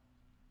out.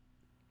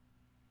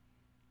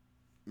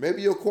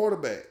 Maybe your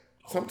quarterback.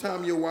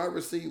 Sometimes your wide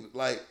receiver.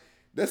 Like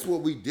that's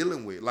what we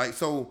dealing with. Like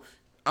so,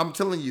 I'm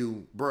telling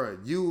you, bro.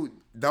 You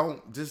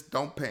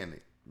don't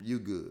panic. You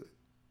good.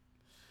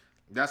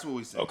 That's what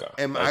we say. Okay.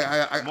 And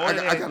I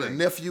got a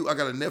nephew. I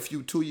got a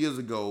nephew 2 years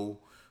ago.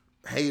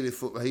 Hated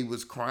football. He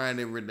was crying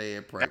every day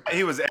at practice.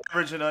 He was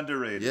average and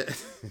underrated.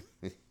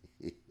 Yeah.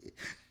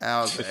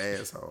 Al's an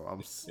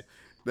asshole.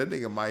 That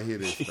nigga might hear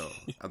this though.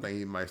 I think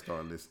he might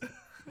start listening.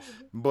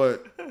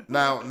 But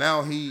now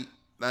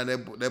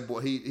that boy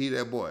he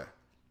that boy.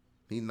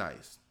 He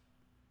nice.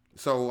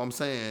 So I'm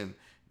saying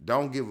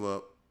don't give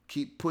up.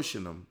 Keep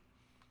pushing them.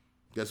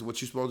 That's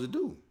what you're supposed to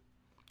do.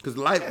 Because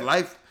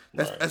life.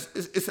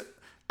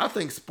 I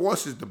think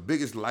sports is the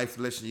biggest life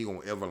lesson you're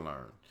gonna ever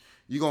learn.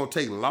 You're gonna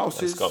take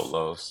losses. Let's go,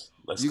 Los.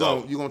 Let's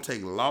go. You're gonna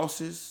take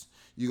losses.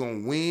 You're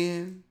gonna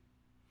win,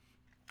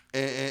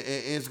 and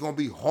it's gonna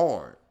be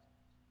hard.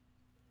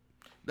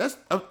 That's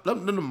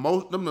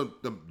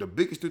the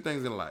biggest 2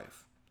 things in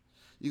life.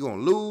 You're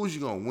gonna lose.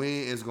 You're gonna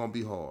win. And it's gonna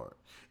be hard.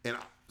 And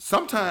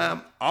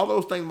sometimes all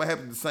those things might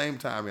happen at the same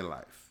time in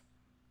life.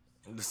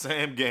 The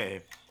same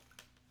game.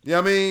 You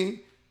know what I mean?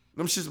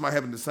 Them shits might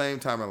happen at the same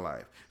time in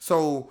life.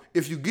 So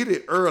if you get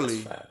it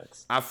early,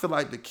 I feel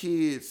like the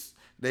kids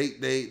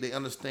they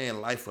understand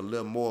life a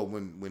little more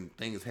when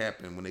things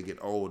happen when they get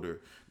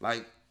older.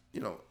 Like,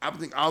 I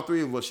think all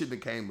 3 of us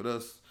shouldn't have came with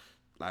us.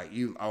 Like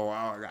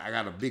I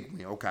got a big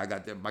win. Okay, I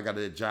got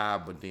that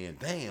job, but then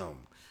damn,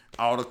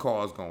 all the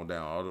cars going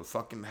down, all the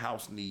fucking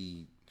house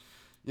need.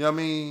 You know what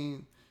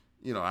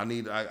I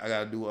mean? I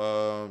gotta do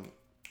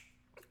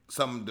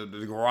something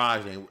the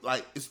garage ain't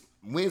like it's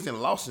wins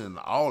and losses and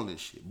all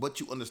this shit.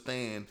 But you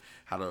understand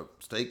how to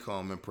stay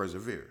calm and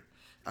persevere.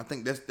 I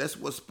think that's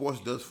what sports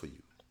does for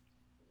you.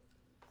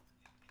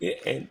 Yeah,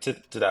 and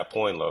to that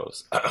point,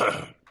 Los,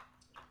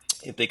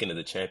 in thinking of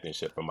the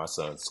championship for my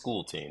son's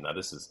school team. Now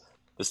this is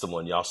the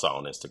one y'all saw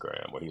on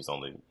Instagram where he was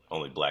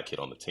only black kid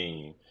on the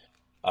team.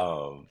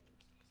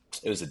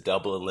 It was a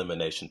double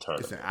elimination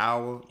tournament. It's an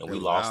hour, and we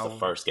lost the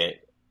first game.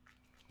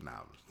 No,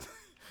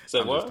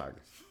 so what?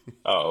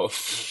 Oh,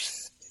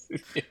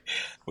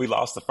 we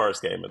lost the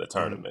first game of the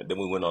tournament. Mm-hmm. Then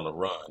we went on a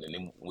run, and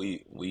then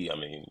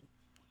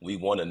we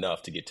won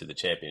enough to get to the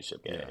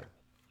championship game. Yeah.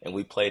 And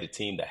we played a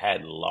team that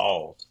hadn't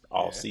lost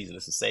all season.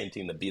 It's the same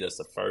team that beat us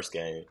the first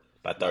game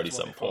by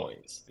 30-something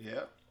points.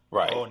 Yeah.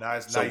 Right. Oh, now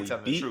you're telling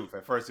the truth.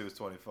 At first it was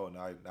 24.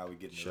 Now we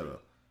getting shut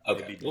up.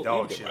 Okay. They beat the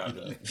dog shit out of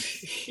them.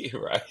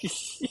 Right.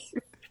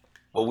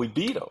 Well, we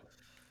beat them.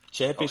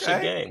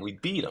 Championship game. We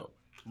beat them.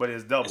 But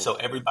it's double. And so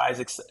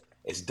everybody's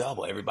it's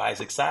double. Everybody's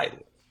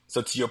excited.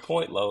 So to your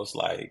point, Los,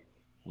 like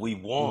we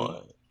won.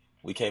 Mm-hmm.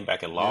 We came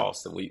back and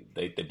lost, and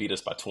they beat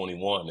us by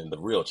 21 in the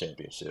real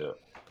championship.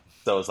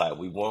 So it's like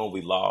we won,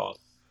 we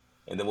lost,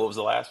 and then what was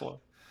the last one?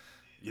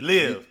 You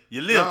live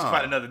to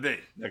fight another day.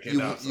 Okay,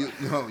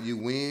 you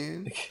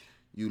win,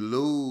 you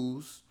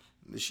lose.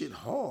 This shit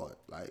hard,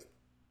 like.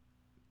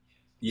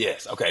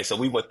 Yes. Okay. So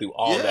we went through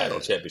all that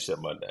on Championship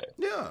Monday.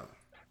 Yeah,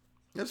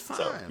 that's fine.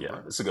 So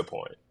bro. It's a good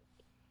point.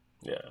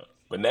 Yeah,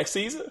 but next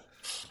season,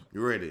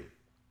 you ready?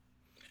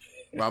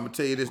 Well, I'm gonna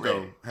tell you this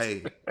though.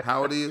 Hey,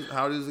 how it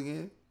is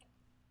again?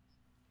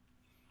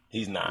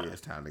 He's not. Yeah, it's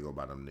time to go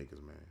by them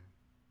niggas, man.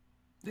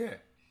 Yeah.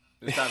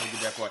 It's time to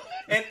get that part.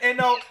 And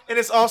no, and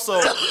it's also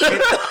I'm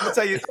gonna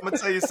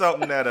tell you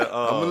something that I'm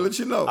gonna let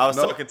you know. I was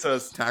talking to a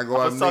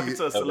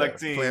select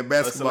team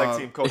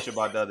coach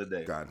about the other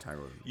day.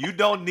 You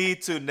don't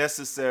need to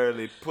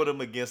necessarily put them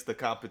against the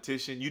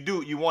competition.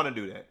 You want to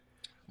do that.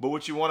 But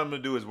what you want them to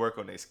do is work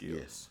on their skills.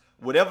 Yes.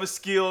 Whatever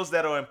skills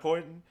that are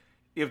important,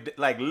 if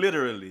like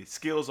literally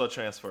skills are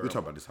transferable. We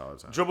talk about this all the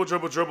time. Dribble,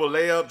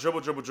 layup, dribble,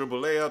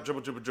 layup,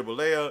 dribble,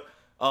 layup.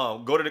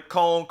 Go to the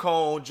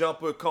cone,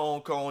 jumper,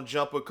 cone,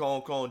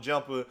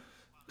 jumper,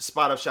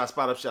 spot up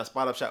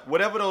shot.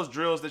 Whatever those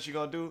drills that you're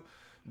gonna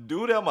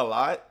do them a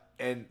lot,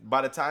 and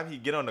by the time he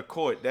get on the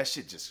court, that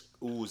shit just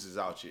oozes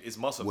out you. It's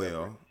muscle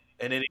memory.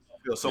 And then he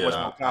feels so much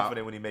more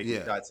confident when he makes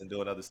shots and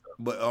doing other stuff.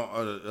 But the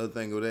other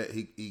thing with that,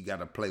 he got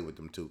to play with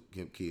them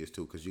kids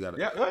too, because you got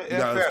to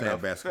understand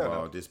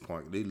basketball at this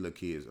point. These little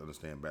kids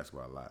understand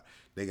basketball a lot.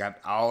 They got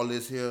all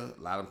this here.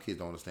 A lot of them kids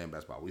don't understand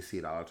basketball. We see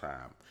it all the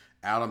time.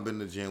 Adam been in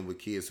the gym with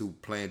kids who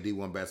playing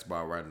D1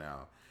 basketball right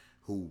now,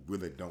 who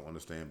really don't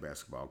understand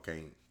basketball.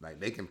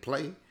 They can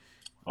play,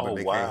 but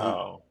they can't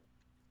hoop.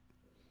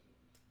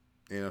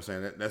 You know what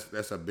I'm saying?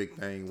 That's a big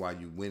thing why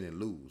you win and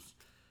lose.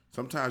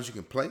 Sometimes you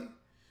can play,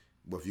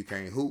 but if you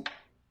can't hoop,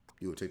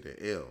 you will take that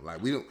L.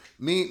 Like we don't.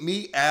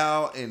 Me,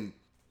 Al, and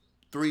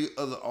 3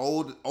 other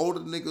older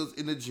niggas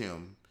in the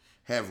gym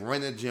have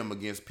run the gym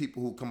against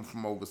people who come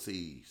from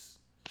overseas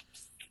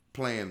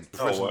playing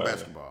professional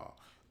basketball.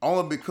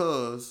 Only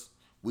because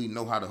we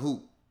know how to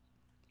hoop.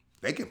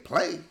 They can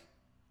play,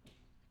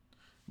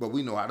 but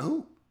we know how to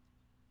hoop.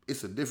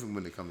 It's a different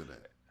when it comes to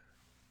that.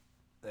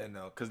 I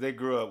know, because they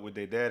grew up with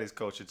their daddy's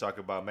coach to talk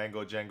about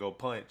Mango Django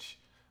punch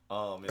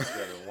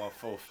instead of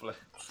 1-4 flat.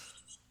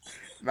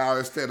 Now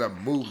instead of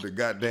move the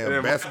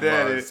goddamn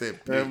basketball and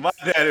said pitch. My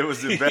daddy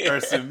was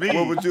embarrassing me.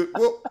 What would you?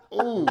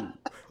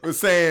 Was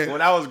saying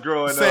when I was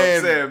growing up,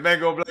 saying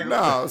Mango Black.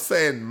 No,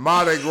 saying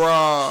Mardi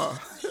Gras.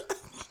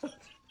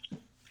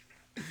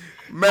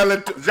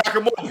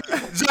 Giacomo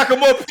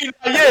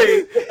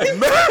Pinaye.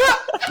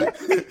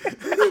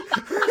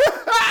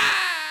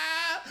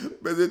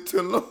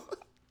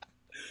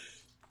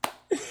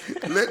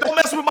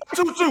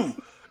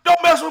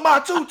 Don't mess with my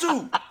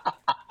tutu.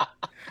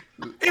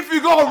 If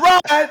you gonna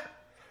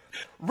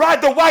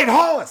ride the white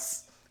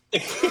horse.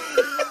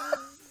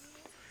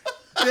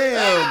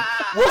 Damn.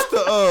 What's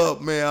the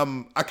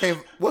man? I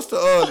can't. What's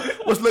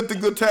Let the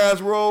Good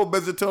Times Roll?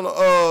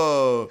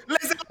 Bezatona.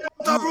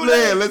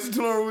 Listen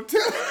to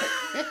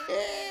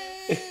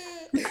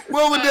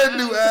What would that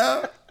do,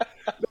 Al?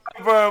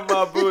 Burn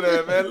my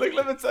Buddha, man. Look,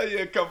 let me tell you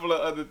a couple of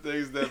other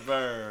things that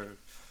burn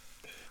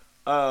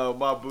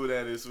my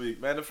Buddha this week,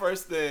 man. The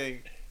first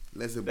thing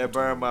that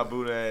burned my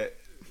Buddha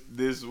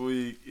this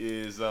week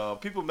is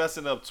people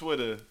messing up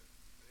Twitter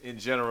in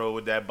general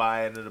with that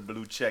buying of the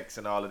blue checks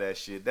and all of that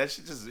shit. That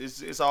shit just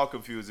it's all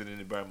confusing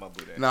and it burned my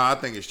Buddha. No, I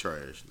think it's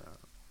trash. No,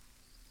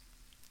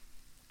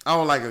 I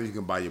don't like it if you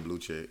can buy your blue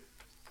check.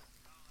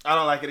 I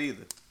don't like it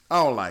either.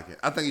 I don't like it.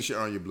 I think you should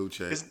earn your blue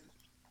check.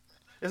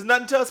 It's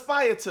nothing to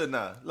aspire to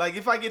now. Like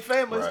if I get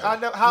famous,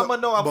 how am I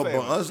know I'm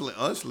famous? But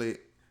honestly,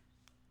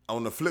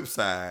 on the flip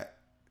side,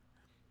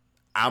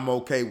 I'm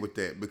okay with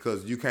that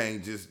because you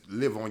can't just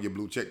live on your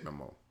blue check no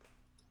more.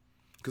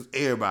 Cause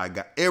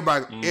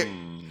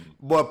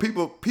but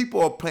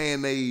people are pay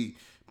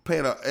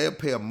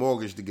a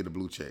mortgage to get a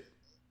blue check.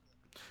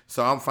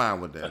 So I'm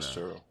fine with that. That's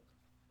true.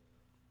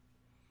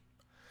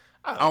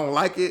 I don't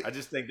like it. I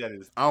just think that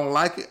is. I don't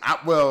like it.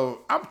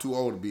 I'm too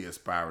old to be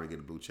aspiring to get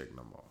a blue check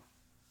no more.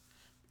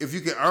 If you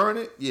can earn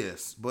it,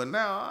 yes. But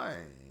now I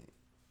ain't.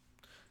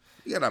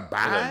 You gotta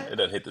buy it. It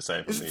doesn't hit the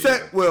same for me.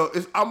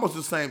 It's almost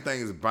the same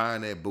thing as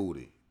buying that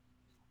booty.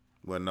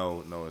 Well,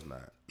 no, it's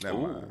not. Never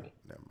mind.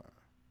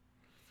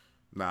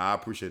 Nah, I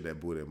appreciate that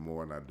booty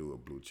more than I do a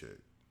blue check.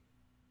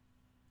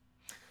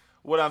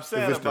 What I'm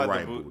saying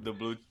about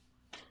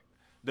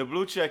the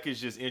blue check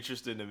is just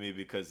interesting to me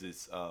because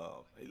it's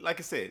like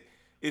I said,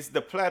 it's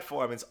the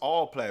platform. It's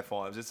all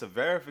platforms. It's a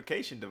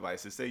verification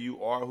device to say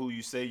you are who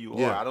you say you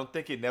are. I don't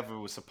think it never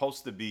was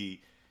supposed to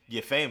be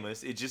you're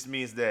famous. It just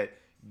means that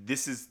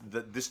this is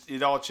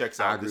it all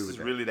checks out. This is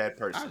really that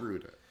person. I agree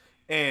with that.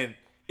 And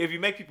if you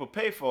make people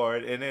pay for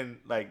it, and then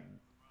like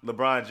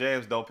LeBron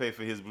James don't pay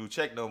for his blue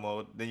check no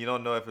more, then you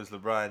don't know if it's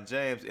LeBron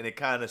James, and it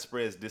kind of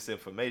spreads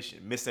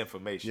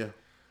misinformation,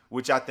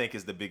 which I think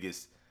is the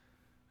biggest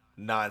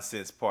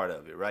nonsense part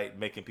of it, right?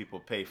 Making people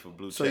pay for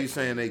blue check. So you're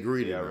saying they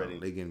greedy already?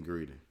 They getting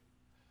greedy.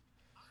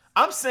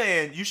 I'm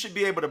saying you should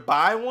be able to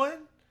buy one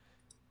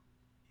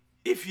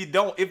if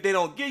they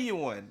don't give you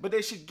one, but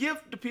they should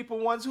give the people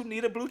ones who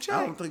need a blue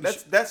check.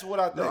 That's what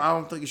I think. No, I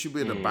don't think you should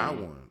be able to buy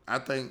one. I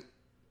think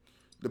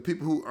the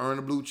people who earn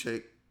a blue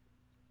check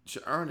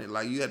should earn it.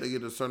 Like you have to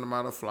get a certain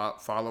amount of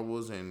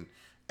followers and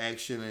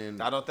action,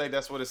 and I don't think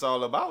that's what it's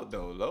all about,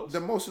 though. Los. The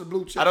most of the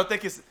blue check. I don't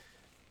think it's.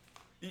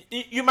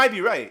 You might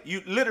be right.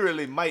 You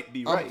literally might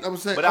be right.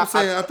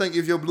 I think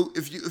if your blue,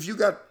 if you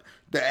got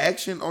the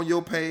action on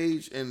your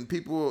page and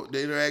people,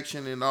 the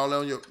interaction and all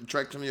on your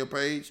traction on your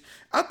page,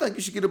 I think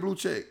you should get a blue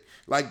check.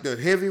 Like the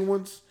heavy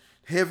ones,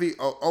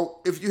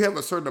 if you have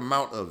a certain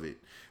amount of it.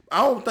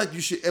 I don't think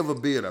you should ever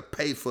be able to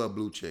pay for a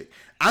blue check.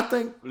 I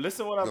think. Go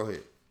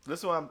ahead.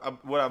 Listen what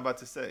I'm about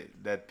to say.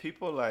 That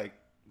people like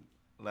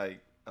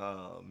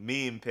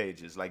meme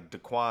pages like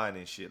Daquan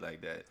and shit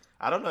like that.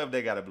 I don't know if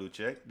they got a blue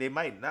check. They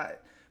might not,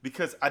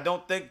 because I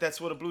don't think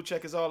that's what a blue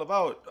check is all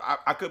about.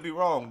 I could be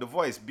wrong. The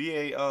Voice,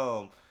 be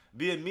a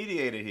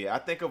mediator here. I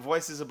think a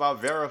Voice is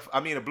about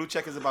a blue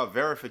check is about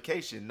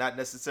verification, not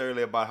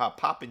necessarily about how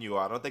popping you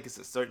are. I don't think it's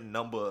a certain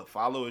number of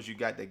followers you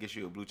got that gets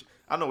you a blue check.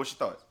 I don't know. What's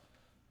your thoughts?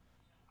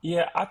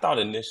 Yeah, I thought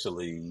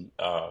initially, in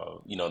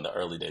the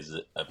early days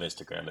of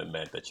Instagram, it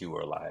meant that you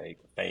were like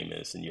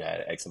famous and you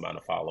had X amount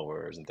of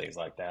followers and things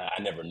like that.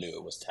 I never knew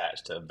it was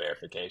attached to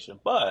verification,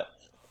 but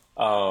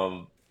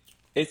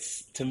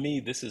to me,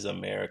 this is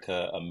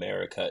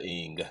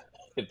America-ing,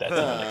 if that's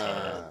even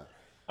a term.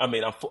 I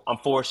mean, I'm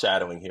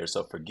foreshadowing here,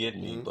 so forgive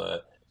me,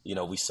 but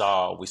we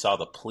saw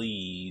the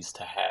pleas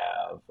to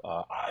have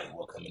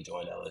Iowa come and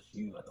join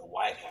LSU at the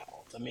White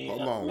House. I mean,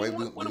 hold on,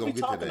 what are we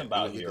talking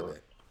about here?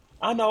 That.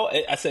 I know.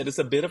 I said it's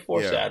a bit of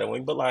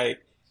foreshadowing, but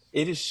like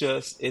it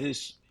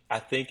is. I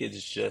think it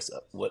is just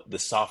what the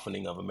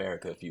softening of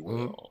America, if you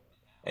will.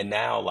 And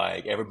now,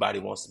 like everybody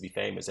wants to be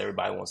famous,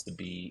 everybody wants to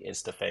be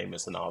Insta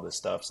famous and all this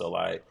stuff. So,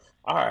 like,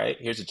 all right,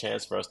 here's a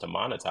chance for us to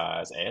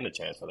monetize and a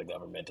chance for the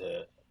government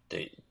to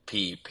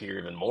peer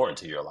even more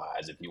into your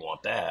lives if you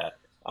want that.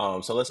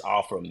 So let's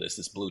offer them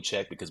this blue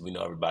check because we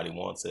know everybody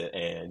wants it,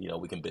 and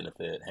we can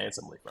benefit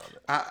handsomely from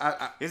it.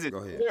 Is it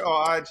Twitter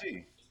or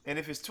IG? And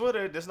if it's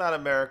Twitter, that's not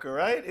America,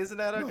 right? Isn't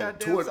that a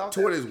goddamn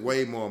Twitter is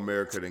way more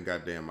America than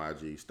goddamn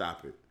IG.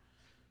 Stop it.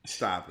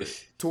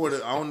 Twitter,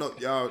 I don't know,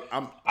 y'all.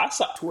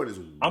 Twitter's.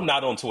 I'm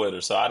not on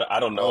Twitter, so I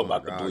don't know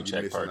about the blue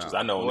check purchase.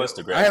 I know on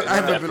Instagram, I haven't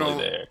definitely been on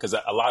there because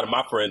a lot of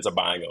my friends are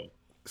buying them.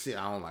 See,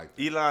 I don't like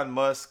that. Elon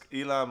Musk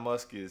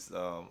is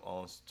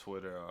on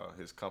Twitter.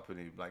 His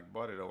company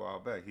bought it a while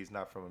back. He's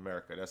not from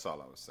America. That's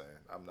all I was saying.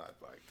 I'm not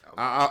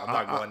I'm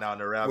not going down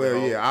the rabbit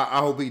hole. Well, yeah, I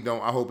hope he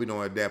don't. I hope he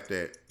don't adapt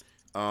that.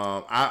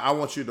 I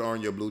want you to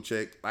earn your blue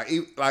check.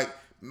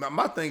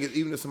 My thing is,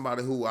 even if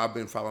somebody who I've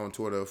been following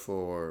Twitter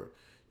for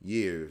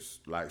years,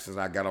 like since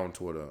I got on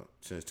Twitter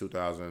since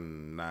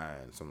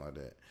 2009, something like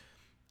that.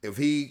 If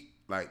he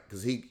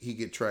because he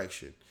get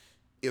traction.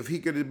 If he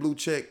get a blue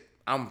check,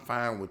 I'm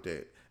fine with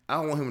that. I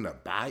don't want him to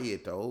buy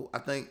it though. I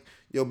think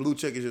your blue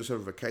check is your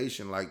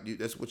certification.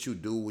 That's what you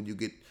do when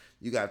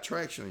you got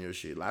traction on your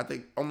shit. I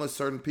think only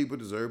certain people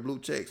deserve blue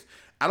checks.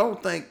 I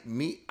don't think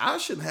I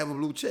shouldn't have a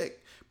blue check.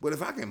 But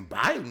if I can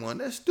buy one,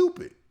 that's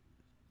stupid.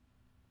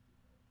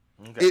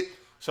 Okay.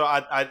 So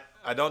I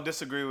don't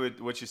disagree with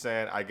what you're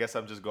saying. I guess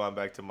I'm just going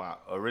back to my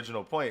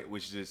original point,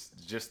 which is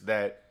just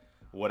that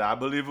what I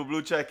believe a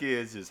blue check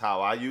is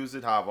how I use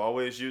it, how I've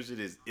always used it,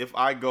 is if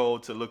I go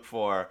to look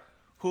for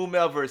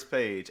whomever's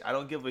page, I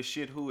don't give a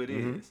shit who it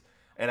is.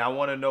 And I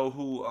want to know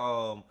who,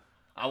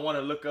 I want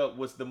to look up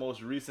what's the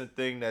most recent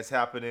thing that's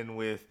happening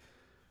with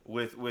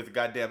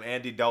goddamn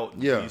Andy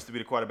Dalton, who used to be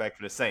the quarterback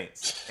for the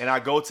Saints, and I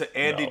go to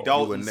Andy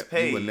Dalton's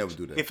page. You would never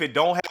do that. If it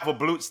don't have a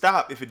blue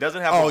if it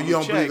doesn't have a blue you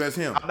don't check, believe that's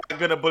him. I'm not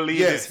gonna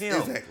believe it's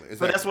him. Exactly.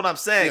 So that's what I'm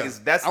saying. Is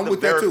that's the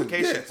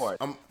verification part.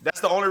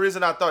 That's the only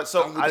reason I thought.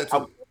 So I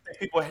think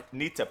people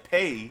need to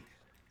pay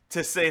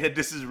to say that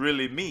this is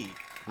really me.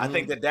 I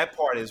think that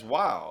part is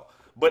wild.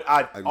 But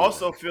I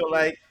also feel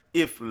like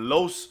if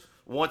Los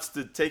wants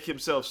to take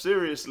himself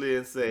seriously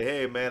and say,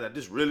 "Hey man,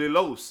 this really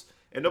Los."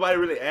 And nobody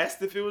really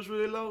asked if it was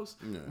really Los,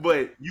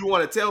 but you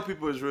want to tell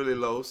people it's really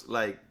Los,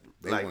 like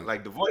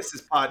the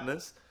Voices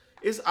partners.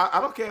 I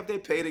don't care if they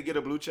pay to get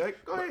a blue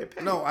check. Go ahead,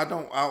 pay. No, I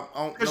don't.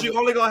 Because you're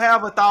only gonna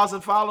have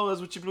 1,000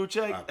 followers with your blue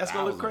check. That's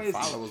gonna look crazy.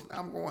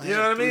 I'm gonna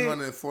have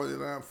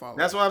 349 followers.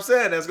 That's what I'm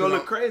saying. That's gonna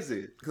look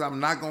crazy. Because I'm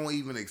not gonna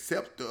even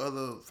accept the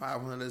other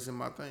 500 in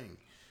my thing.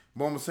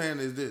 What I'm saying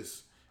is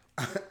this: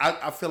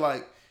 I feel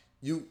like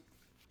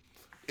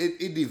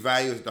it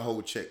devalues the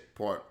whole check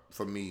part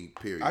for me,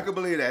 period. I can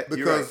believe that.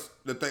 Because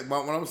the thing,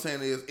 what I'm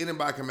saying is,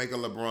 anybody can make a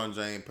LeBron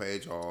James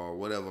page or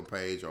whatever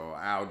page or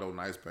Aldo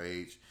Nice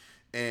page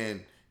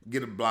and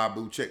get a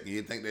blue check, and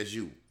you think that's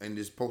you, and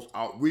just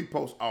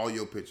repost all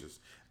your pictures.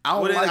 I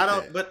don't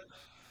like that.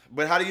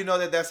 But how do you know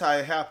that that's how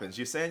it happens?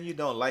 You're saying you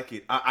don't like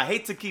it. I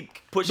hate to keep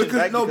pushing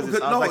back because it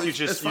sounds like you're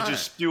just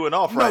spewing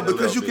off right now. No,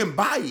 because you can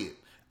buy it.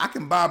 I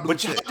can buy a blue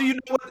check.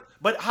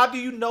 How do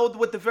you know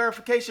what the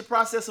verification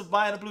process of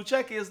buying a blue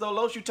check is, though,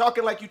 Los? You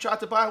talking like you tried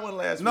to buy one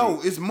last week.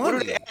 No, it's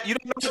money. You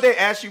don't know what they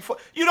ask you for.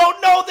 You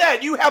don't know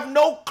that. You have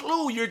no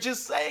clue. You're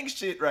just saying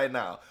shit right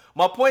now.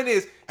 My point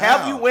is,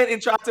 have you went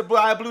and tried to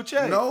buy a blue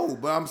check? No,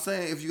 but I'm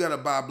saying if you got to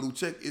buy a blue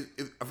check,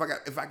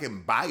 if I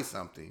can buy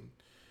something,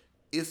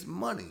 it's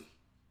money.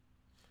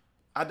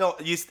 I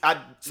don't. You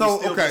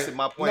still missing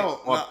my point.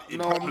 No,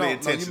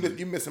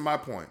 you're missing my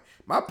point.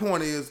 My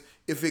point is,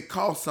 if it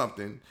costs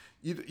something,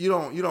 You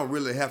don't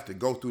really have to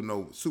go through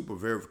no super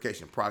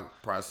verification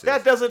process.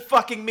 That doesn't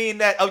fucking mean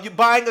that you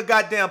buying a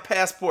goddamn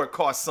passport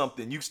costs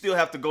something. You still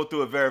have to go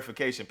through a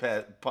verification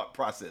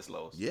process,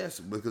 Lowe's. Yes,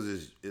 because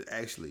it's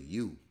actually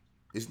you.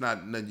 It's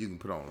not nothing you can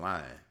put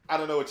online. I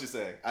don't know what you're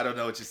saying.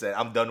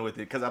 I'm done with it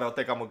because I don't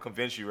think I'm gonna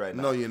convince you right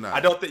now. No, you're not. I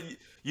don't think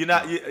you're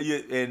not.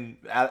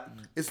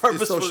 It's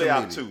purposefully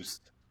obtuse,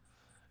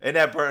 and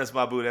that burns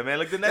my boot. Man,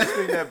 look, the next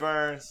thing that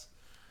burns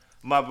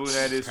my boot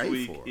this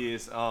week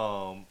is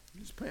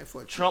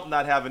Trump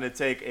not having to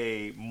take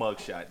a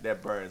mugshot.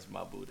 That burns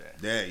my boot.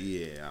 That I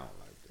don't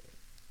like that.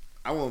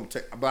 I want him to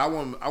take, but I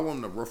want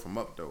him to rough him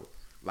up though.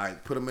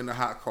 Like put him in the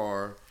hot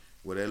car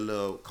with that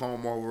little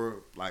comb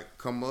over, like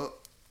come up.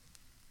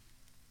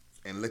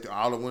 And lick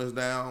all the windows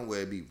down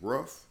where it be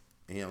rough,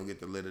 and he don't get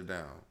to let it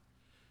down.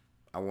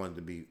 I want him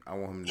to be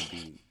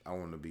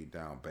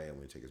down bad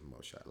when he take his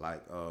mugshot.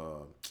 Like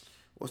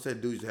what's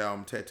that dude that have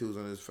them tattoos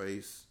on his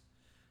face?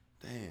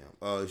 Damn.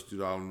 He used to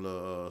do all them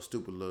little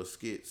stupid little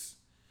skits,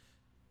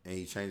 and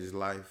he changed his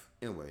life.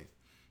 Anyway,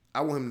 I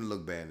want him to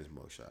look bad in his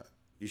mugshot.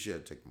 You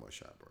should take a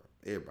mugshot, bro.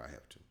 Everybody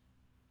have to.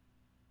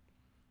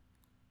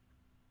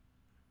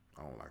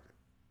 I don't like it.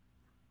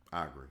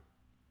 I agree.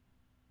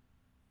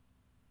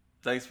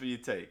 Thanks for your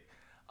take.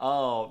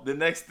 The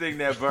next thing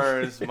that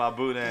burns my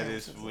boot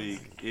this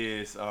week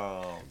is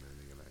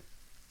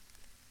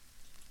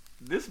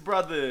this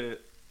brother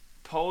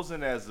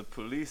posing as a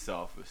police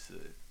officer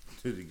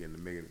to get in the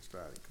Megan Thee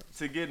Stallion concert.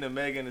 To get in the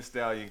Megan Thee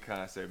Stallion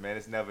concert, man.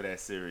 It's never that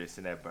serious,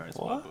 and that burns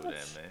my boot, man.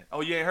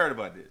 Oh, you ain't heard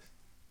about this?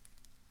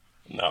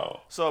 No.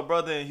 So a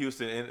brother in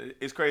Houston, and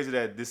it's crazy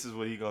that this is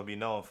what he gonna be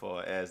known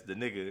for as the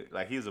nigga.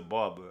 Like he's a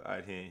barber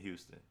out here in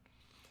Houston,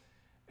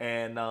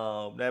 and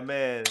that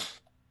man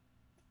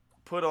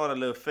put on a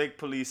little fake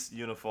police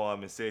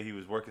uniform and said he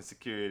was working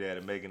security at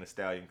a Megan Thee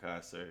Stallion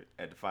concert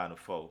at the Final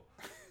Four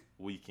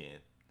weekend,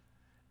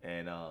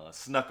 and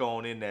snuck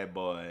on in that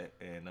boy,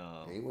 and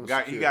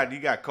he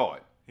got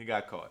caught. He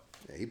got caught.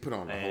 Yeah, he put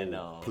on a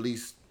whole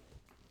police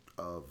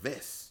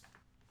vest.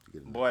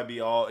 Boy,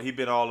 he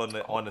been all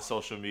on the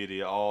social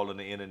media, all on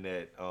the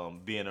internet,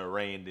 being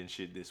arraigned and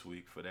shit this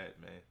week for that,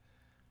 man.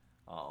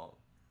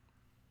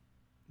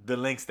 The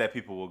lengths that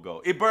people will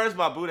go. It burns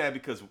my boot at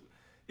because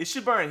it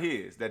should burn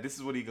his, that this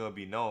is what he gonna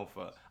be known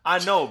for.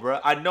 I know, bro.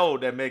 I know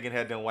that Megan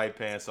had them white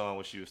pants on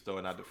when she was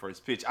throwing out the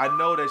first pitch. I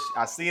know that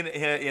I seen it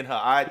in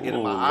my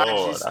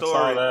IG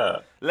story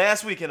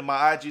last week. In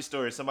my IG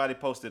story, somebody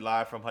posted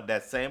live from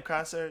that same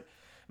concert.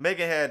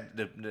 Megan had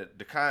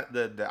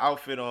the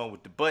outfit on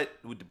with the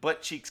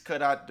butt cheeks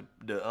cut out,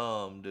 the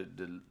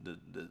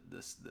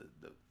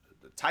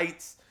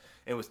tights,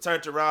 and was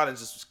turned around and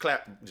just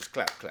clap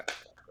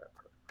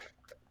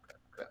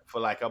for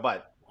like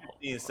about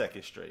 15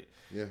 seconds straight.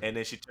 Yeah. And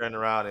then she turned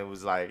around and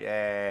was like,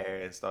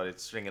 and started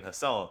singing her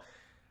song.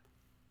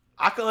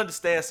 I can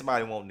understand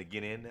somebody wanting to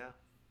get in now,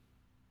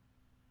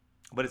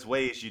 but it's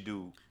ways you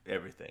do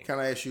everything. Can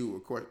I ask you a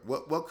question?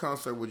 What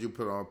concert would you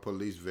put on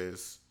police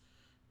vest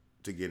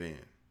to get in?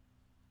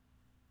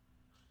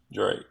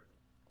 Drake.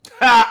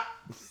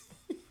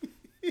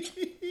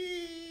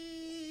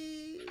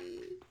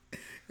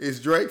 Is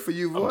Drake for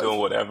you, boy? I'm doing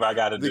whatever I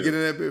got to do to get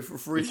in that bit for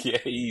free. Yeah,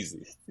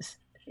 easy.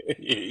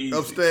 Easy.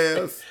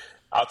 Upstairs.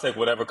 I'll take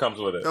whatever comes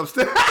with it.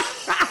 Upstairs.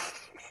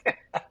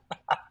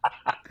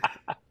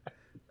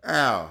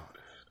 Al,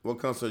 what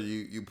concert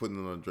you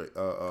putting on a Drake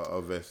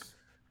a vest?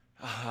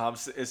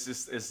 It's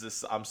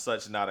just I'm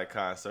such not a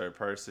concert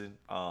person.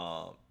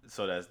 So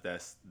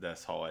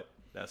that's hard.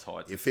 That's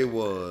hard. If it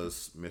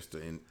was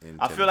Mr.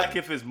 I feel like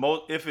if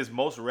it's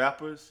most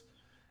rappers,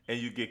 and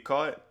you get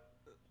caught,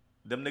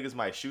 them niggas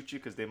might shoot you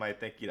because they might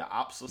think you're the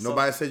ops or something.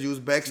 Nobody said you was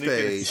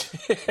backstage.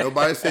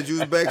 Nobody said you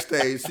was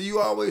backstage. See, you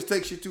always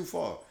take shit too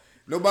far.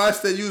 Nobody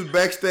said you was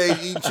backstage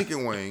eating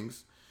chicken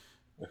wings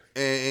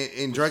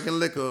and drinking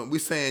liquor. We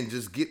saying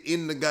just get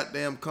in the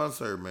goddamn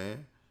concert,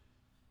 man.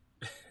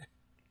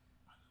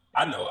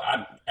 I know.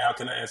 Al,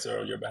 can I answer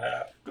on your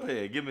behalf? Go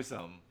ahead, give me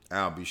something.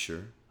 I'll be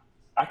sure.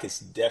 I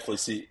could definitely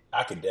see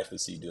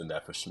you doing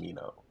that for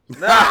Shmino.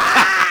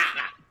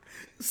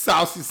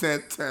 Saucy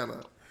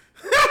Santana.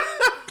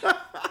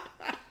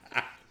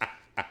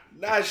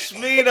 Not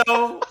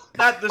Shmino.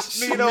 Not the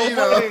Shmino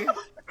money.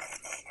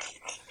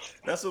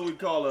 That's what we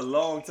call a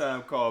long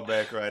time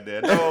callback right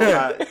there. No,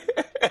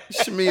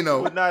 Shmino.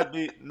 It would not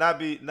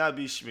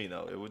be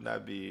Shmino. It would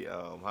not be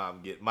how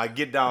I'm getting. My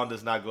get down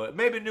does not go.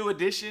 Maybe New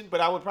Edition, but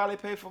I would probably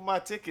pay for my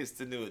tickets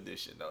to New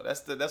Edition though.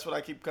 That's what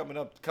I keep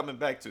coming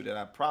back to. That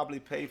I probably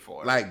pay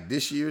for. Like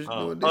this year's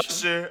New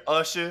Edition.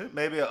 Usher,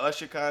 maybe an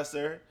Usher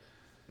concert.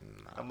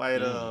 I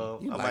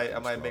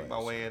might make my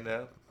way in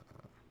there.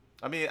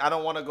 I mean, I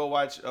don't want to go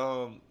watch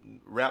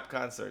rap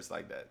concerts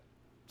like that.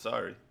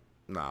 Sorry.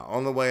 Nah,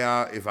 only way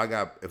out if I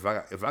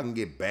can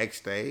get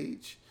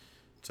backstage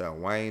to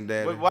Wayne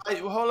Daddy. But why?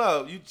 Hold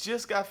up, you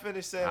just got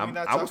finished saying we're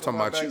not talking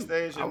about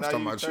backstage. I was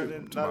talking about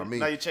you.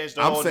 Now you changed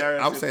the whole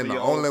narrative. I'm saying the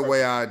only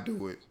way I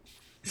do it.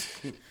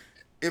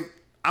 If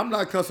I'm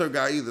not a concert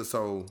guy either,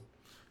 so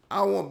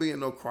I won't be in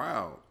no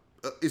crowd.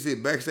 Is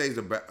it backstage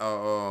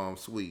or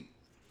suite?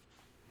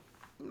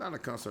 I'm not a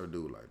concert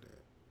dude like that.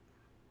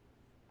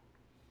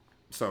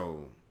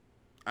 So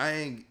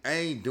I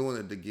ain't doing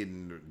it to get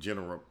in the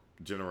general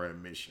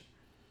admission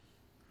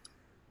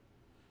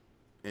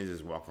and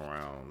just walk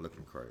around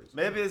looking crazy.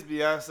 Maybe it's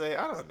Beyonce.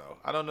 I don't know.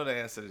 I don't know the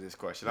answer to this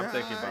question. I'm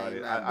thinking about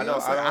it. I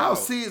don't I'll know.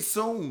 see it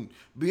soon.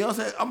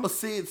 Beyonce, I'm gonna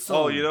see it soon.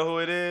 Oh, you know who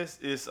it is?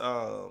 It's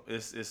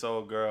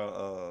old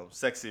girl,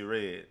 Sexy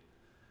Red.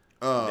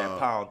 That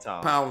Pound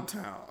Town. Pound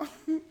Town.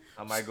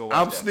 I might go watch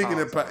I'm that sneaking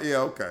in. Pound Town. Yeah,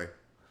 okay.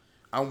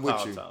 I'm with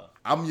Pound you. Town.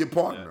 I'm your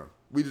partner. Yeah.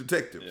 We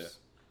detectives.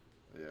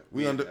 Yeah.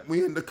 We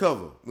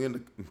undercover. We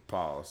under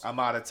pause. I'm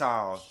out of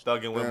town,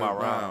 thugging with my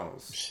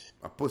rounds.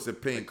 My pussy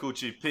pink.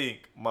 Coochie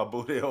pink, my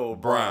booty hole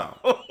Brown.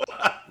 brown.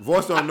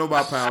 Voice don't know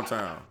about Pound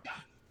Town.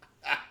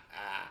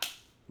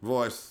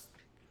 Voice,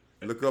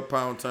 look up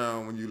Pound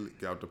Town when you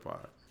get out the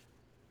pod.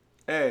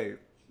 Hey,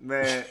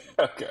 man.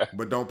 Okay.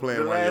 But don't play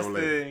The around last your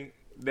leg. thing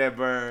that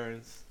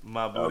burns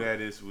my booty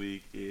this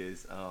week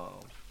is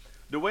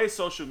the way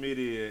social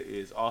media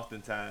is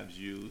oftentimes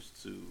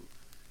used to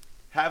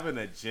have an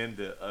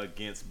agenda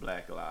against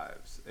Black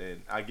lives.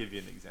 And I'll give you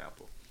an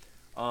example.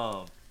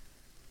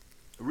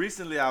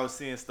 Recently I was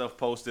seeing stuff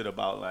posted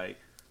about like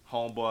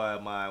homeboy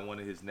of mine, one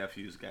of his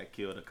nephews got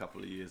killed a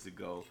couple of years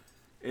ago.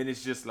 And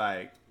it's just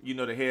like,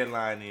 the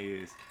headline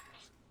is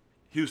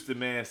Houston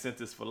man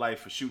sentenced for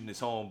life for shooting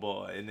his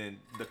homeboy. And then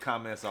the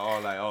comments are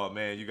all like, oh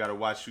man, you got to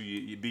watch who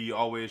you be,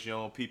 always your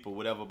own people,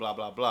 whatever, blah,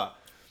 blah, blah.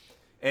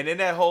 And in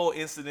that whole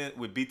incident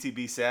with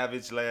BTB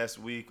Savage last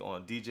week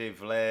on DJ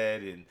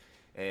Vlad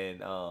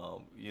and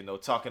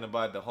talking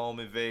about the home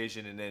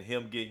invasion and then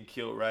him getting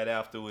killed right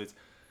afterwards.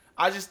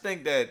 I just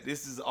think that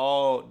this is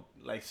all,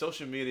 like,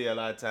 social media a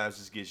lot of times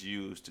just gets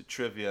used to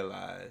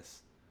trivialize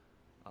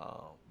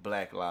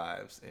Black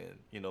lives and,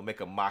 make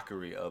a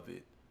mockery of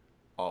it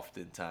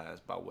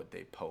oftentimes by what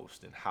they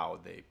post and how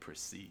they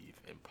perceive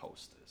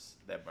imposters.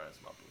 That burns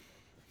my boot.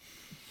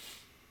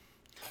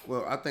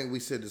 Well, I think we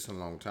said this a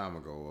long time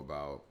ago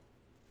about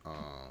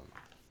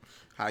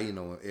how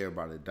when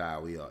everybody die,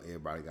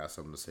 everybody got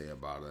something to say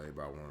about it.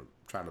 Everybody want to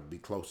try to be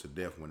close to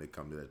death when it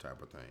comes to that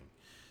type of thing.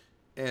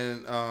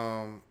 And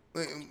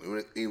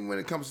even when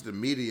it comes to the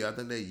media, I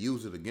think they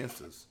use it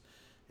against us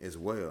as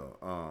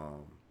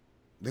well.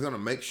 They're gonna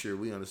make sure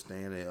we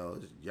understand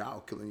that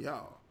y'all killing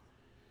y'all.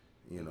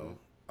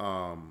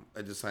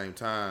 At the same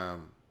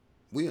time,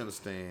 we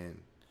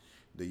understand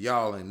that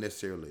y'all ain't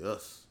necessarily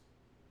us,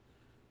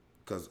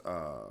 because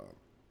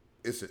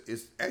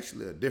it's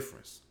actually a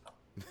difference.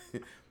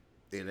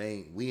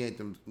 We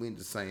ain't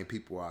the same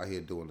people out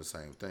here doing the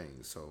same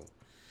thing. So,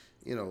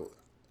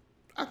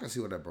 I can see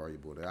what that brought you,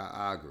 boy.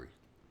 I agree.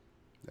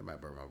 That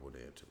might burn my boy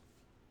there too.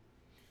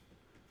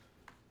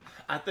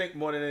 I think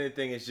more than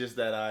anything, it's just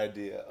that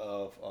idea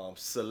of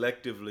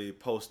selectively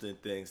posting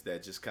things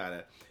that just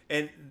kind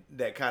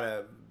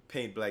of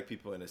paint Black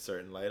people in a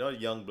certain light, or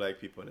young Black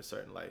people in a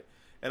certain light.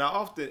 And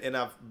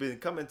I've been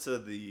coming to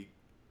the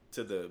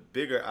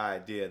bigger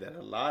idea that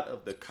a lot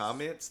of the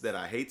comments that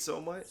I hate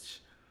so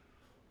much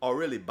are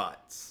really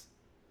bots.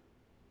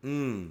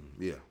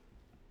 Yeah.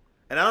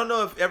 And I don't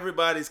know if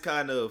everybody's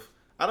kind of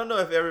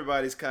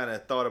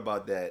thought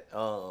about that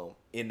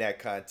in that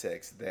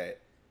context. That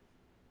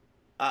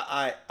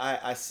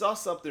I saw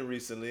something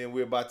recently, and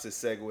we're about to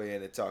segue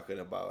into talking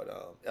about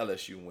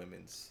LSU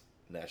women's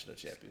national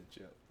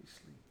championship.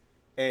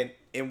 And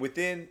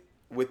within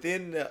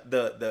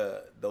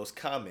those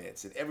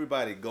comments and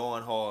everybody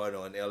going hard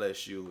on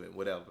LSU and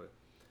whatever,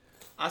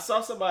 I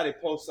saw somebody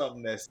post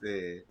something that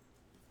said,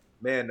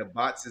 "Man, the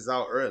bots is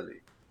out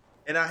early,"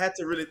 and I had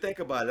to really think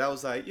about it. I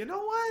was like, you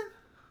know what?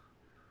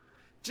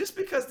 Just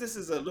because this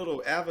is a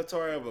little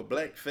avatar of a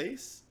Black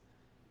face,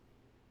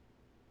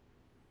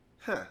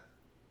 a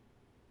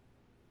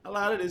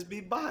lot of this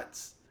be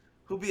bots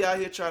who be out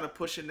here trying to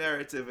push a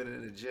narrative and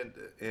an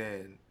agenda,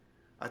 and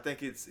I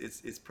think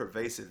it's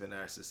pervasive in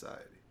our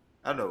society.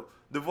 I don't know.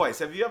 The Voice,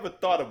 have you ever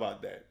thought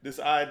about that? This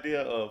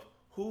idea of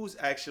who's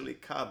actually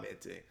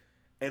commenting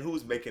and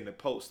who's making the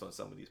post on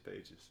some of these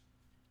pages?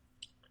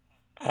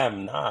 I have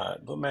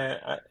not, but man,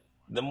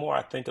 the more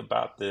I think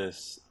about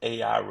this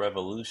AI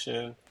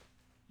revolution,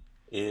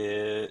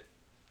 I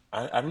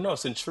don't know,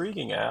 it's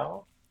intriguing,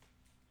 Al,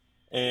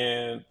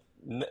 and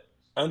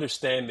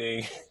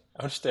understanding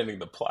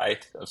the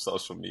plight of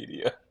social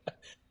media,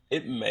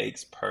 it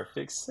makes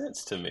perfect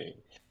sense to me.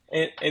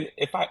 And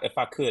if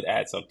I could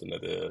add something to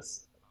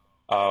this,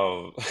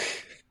 um,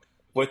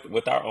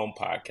 with our own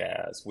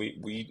podcast,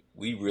 we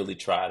really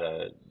try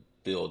to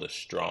build a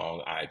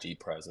strong IG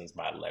presence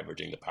by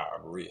leveraging the power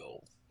of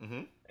Reels.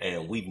 Mm-hmm.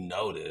 And we've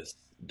noticed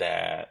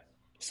that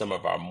some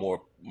of our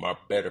more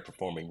better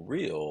performing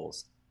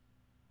Reels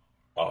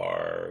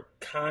are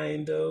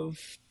kind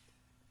of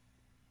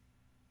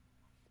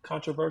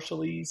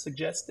controversially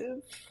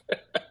suggestive.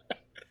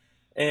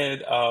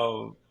 And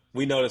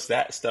we noticed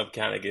that stuff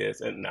kind of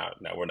gets, and now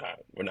we're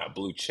not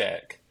blue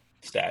check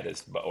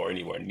status, or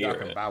anywhere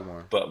near it. Buy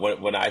one. But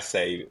when I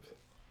say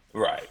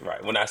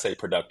right, when I say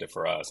productive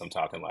for us, I'm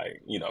talking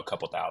like a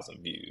couple thousand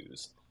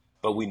views.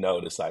 But we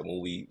notice like when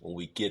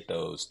we get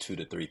those 2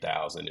 to 3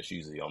 thousand, it's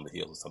usually on the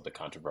heels of something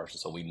controversial.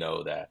 So we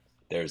know that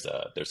there's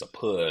a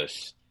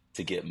push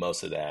to get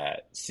most of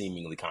that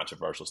seemingly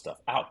controversial stuff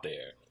out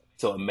there.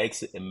 So it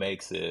makes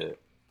it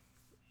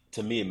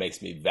to me, it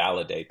makes me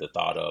validate the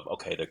thought of,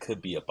 okay, there could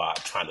be a bot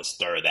trying to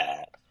stir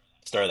that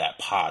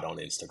pot on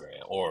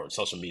Instagram or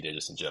social media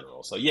just in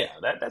general. So yeah,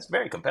 that's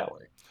very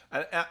compelling.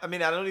 I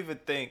mean, I don't even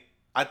think.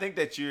 I think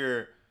that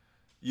you're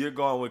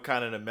going with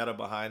kind of the meta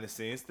behind the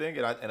scenes thing,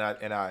 and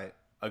I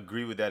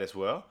agree with that as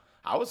well.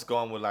 I was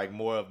going with like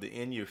more of the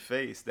in your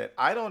face that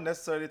I don't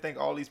necessarily think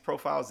all these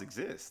profiles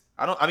exist.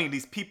 I mean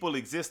these people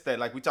exist that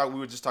like we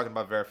were just talking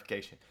about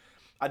verification.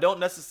 I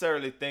don't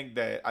necessarily think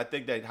that. I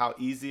think that how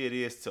easy it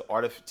is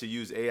to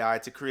use AI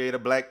to create a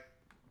black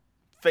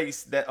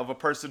face that of a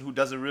person who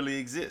doesn't really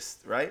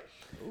exist, right?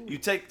 Ooh. You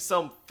take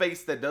some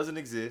face that doesn't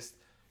exist,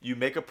 you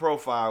make a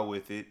profile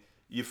with it,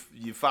 you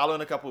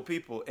following a couple of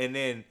people, and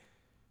then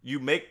you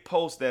make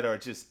posts that are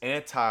just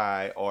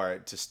anti or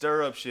to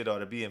stir up shit or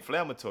to be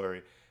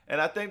inflammatory. And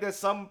I think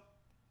that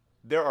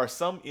there are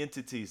some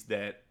entities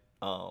that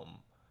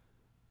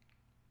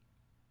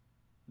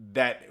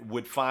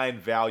would find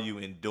value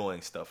in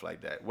doing stuff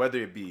like that, whether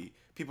it be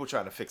people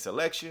trying to fix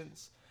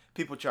elections,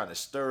 people trying to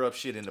stir up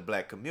shit in the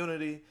black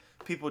community,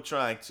 people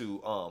trying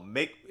to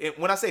make it.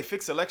 When I say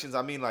fix elections,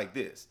 I mean like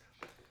this.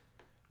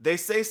 They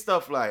say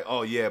stuff like,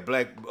 "Oh yeah,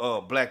 black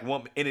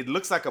woman," and it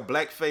looks like a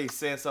black face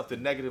saying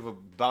something negative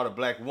about a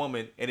black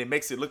woman, and it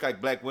makes it look like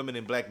black women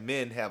and black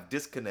men have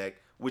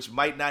disconnect, which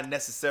might not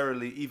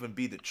necessarily even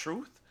be the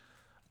truth.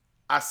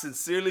 I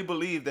sincerely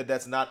believe that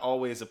that's not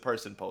always a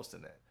person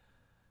posting that.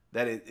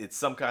 That it's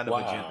some kind of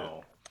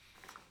agenda.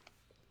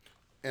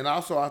 And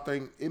also, I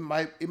think it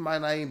might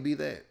not even be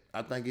that.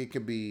 I think it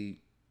could be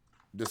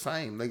the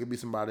same. They could be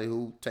somebody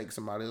who takes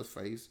somebody else's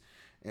face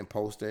and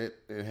post that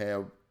and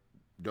have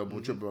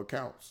double, triple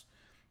accounts.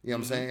 You know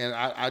what I'm saying? And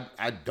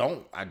I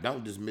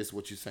don't dismiss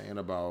what you're saying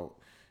about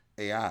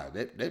AI.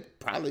 That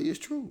probably is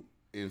true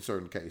in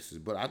certain cases.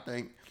 But I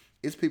think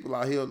it's people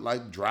out here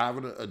like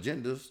driving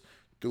agendas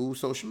through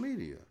social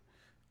media.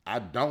 I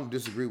don't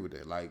disagree with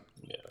that. Like,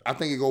 yeah. I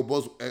think it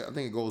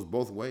goes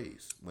both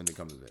ways when it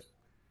comes to that.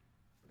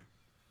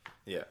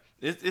 Yeah,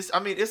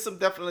 it's some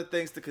definitely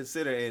things to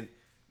consider, and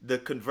the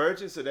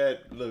convergence of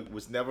that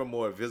was never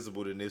more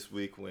visible than this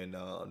week when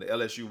the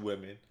LSU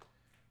women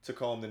took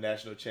home the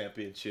national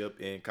championship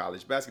in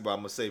college basketball. I'm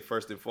gonna say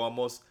first and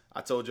foremost,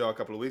 I told y'all a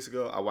couple of weeks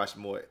ago I watched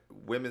more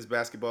women's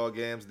basketball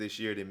games this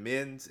year than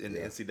men's in the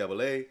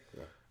NCAA.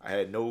 Yeah. I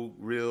had no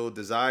real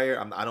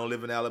desire. I don't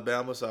live in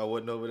Alabama, so I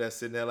wasn't over there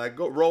sitting there like,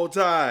 go Roll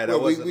Tide.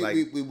 Well,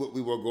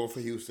 we were going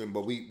for Houston,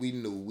 but we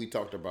knew, we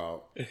talked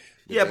about.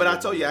 Yeah, but I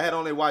told you I had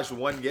only watched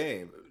one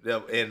game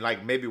and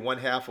like maybe one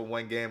half of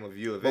one game of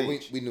U of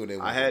H. We knew they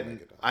were.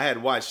 I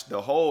had watched the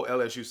whole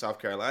LSU South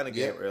Carolina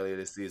game earlier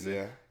this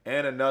season,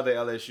 and another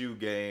LSU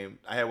game.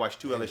 I had watched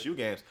two LSU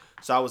games,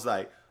 so I was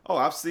like, oh,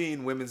 I've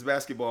seen women's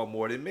basketball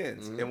more than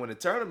men's. Mm-hmm. And when the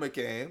tournament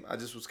came, I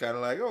just was kind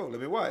of like, oh, let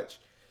me watch.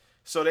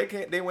 So they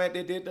did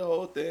the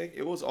whole thing.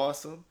 It was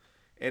awesome.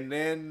 And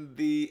then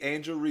the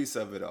Angel Reese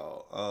of it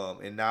all.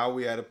 And now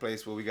we're at a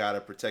place where we got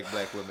to protect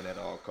black women at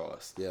all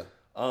costs. Yeah.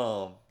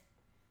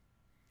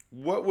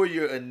 What were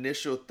your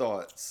initial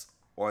thoughts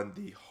on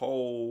the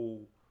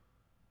whole...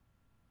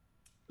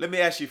 Let me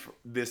ask you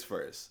this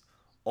first.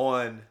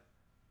 On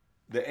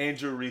the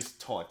Angel Reese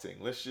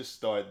taunting. Let's just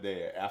start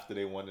there after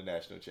they won the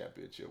national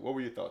championship. What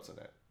were your thoughts on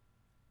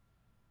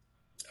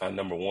that?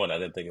 Number one, I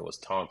didn't think it was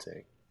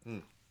taunting.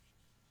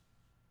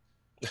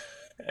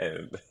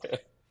 And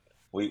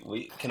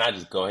we can I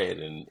just go ahead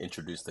and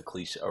introduce the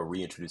cliche or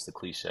reintroduce the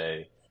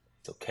cliche?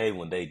 It's okay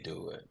when they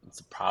do it. It's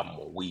a problem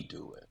when we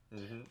do it.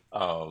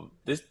 Mm-hmm.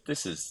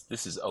 This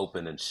is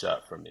open and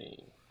shut for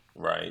me,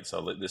 right?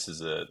 So this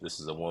is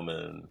a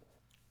woman.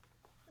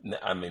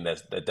 I mean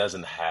that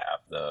doesn't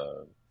have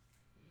the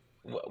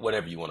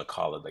whatever you want to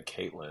call it that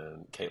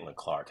Caitlin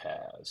Clark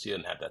has. She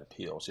didn't have that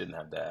appeal. She didn't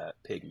have that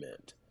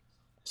pigment.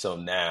 So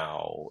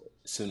now,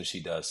 as soon as she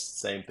does the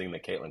same thing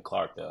that Caitlin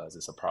Clark does,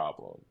 it's a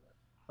problem.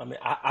 I mean,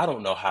 I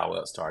don't know how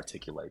else to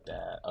articulate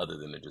that other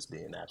than it just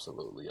being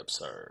absolutely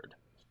absurd.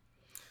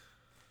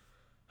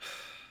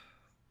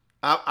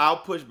 I'll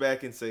push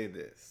back and say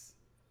this.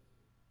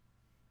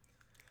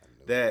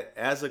 That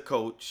as a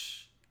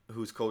coach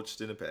who's coached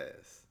in the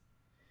past,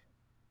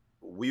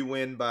 we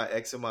win by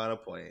X amount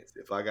of points.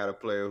 If I got a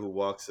player who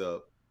walks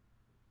up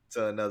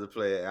to another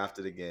player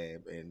after the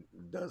game and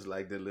does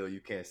like the little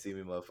 "you can't see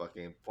me"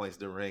 motherfucking points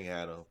the ring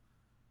at him,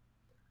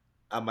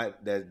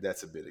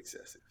 that's a bit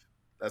excessive.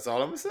 That's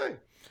all I'm gonna say.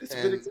 It's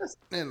a bit excessive.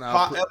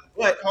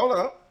 But hold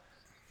up,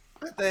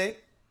 I think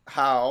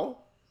how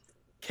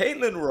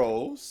Caitlin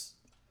rolls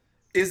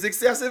is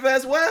excessive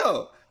as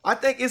well. I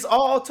think it's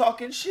all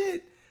talking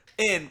shit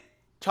and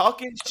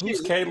talking shit.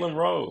 Who's Caitlin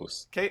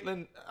Rose?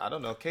 Caitlin, I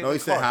don't know. Caitlin he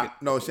said how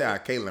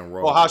Caitlin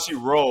Rose. Oh, how she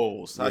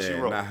rolls. How she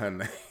rolls. Not her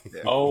name.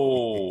 Yeah.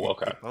 Oh,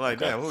 okay. I'm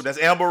like, okay. damn, that's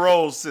Amber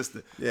Rose's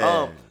sister.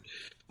 Yeah.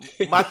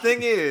 My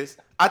thing is,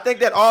 I think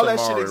that all that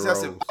shit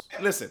excessive.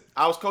 listen,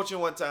 I was coaching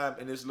one time,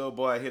 and this little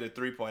boy hit a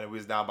 3-pointer. We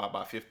was down by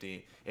about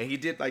 15, and he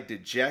did like the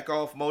jack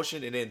off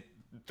motion, and then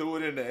threw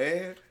it in the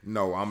air.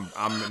 No, I'm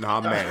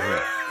mad at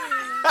him.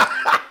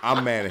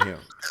 I'm mad at him.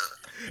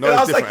 No, and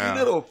I was like, you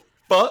little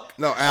fuck.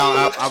 No,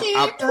 Al. Hold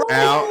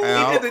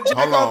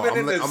on.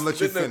 I'm gonna let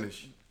you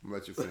finish.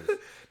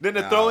 Then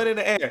to throw it in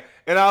the air,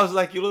 and I was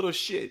like, you little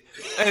shit.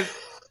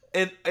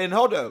 And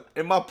hold up.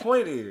 And my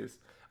point is,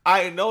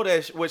 I know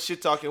that what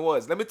shit talking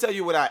was. Let me tell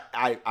you what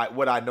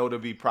I know to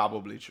be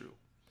probably true.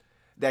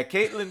 That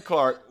Caitlin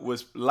Clark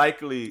was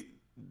likely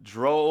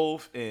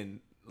drove and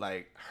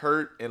like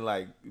hurt and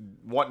like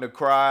wanting to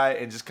cry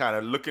and just kind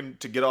of looking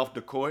to get off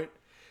the court.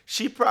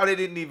 She probably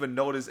didn't even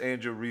notice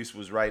Angel Reese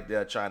was right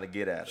there trying to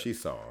get at her. She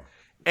saw her.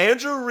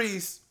 Angel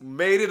Reese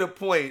made it a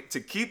point to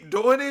keep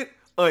doing it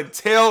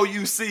until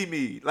you see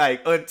me.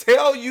 Like,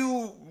 until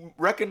you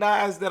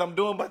recognize that I'm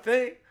doing my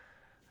thing.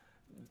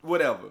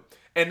 Whatever.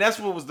 And that's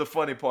what was the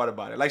funny part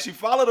about it. Like, she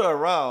followed her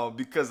around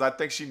because I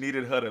think she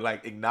needed her to,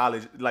 like,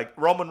 acknowledge, like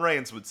Roman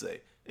Reigns would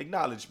say,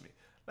 acknowledge me.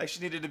 Like,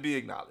 she needed to be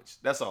acknowledged.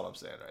 That's all I'm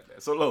saying right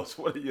there. So, Los,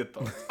 what are your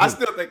thoughts? I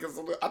still think it's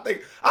a little, I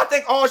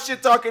think all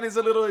shit talking is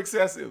a little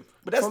excessive.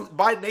 But that's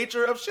by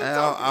nature of shit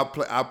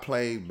talking. I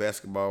played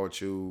basketball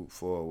with you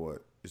for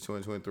what? It's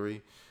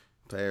 2023.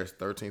 Players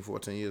 13,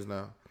 14 years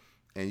now.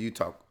 And you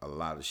talk a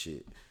lot of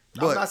shit.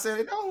 But, I'm not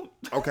saying it don't.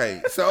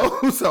 Okay, so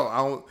I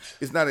don't.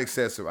 It's not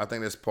excessive. I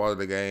think that's part of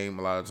the game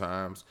a lot of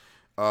times.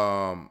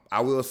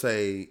 I will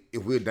say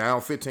if we're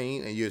down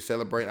 15 and you're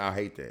celebrating, I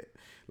hate that.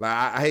 Like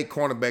I hate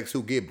cornerbacks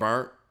who get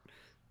burnt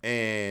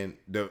and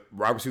the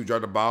Roberts who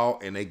drop the ball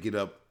and they get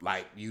up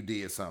like you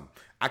did something.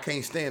 I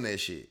can't stand that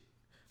shit.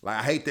 Like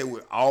I hate that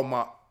with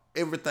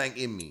everything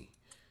in me.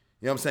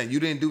 You know what I'm saying? You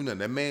didn't do nothing.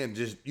 That man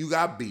you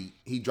got beat.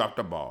 He dropped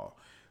the ball.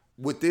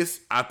 With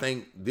this, I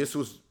think this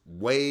was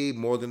way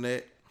more than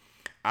that.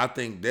 I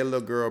think that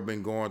little girl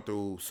been going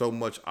through so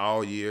much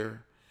all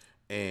year,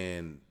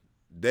 and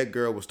that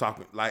girl was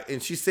talking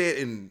and she said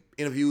in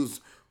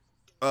interviews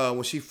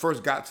when she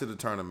first got to the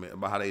tournament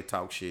about how they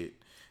talk shit,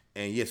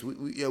 and yes,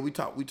 we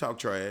talk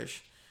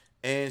trash,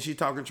 and she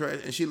talking trash,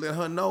 and she let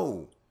her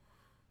know.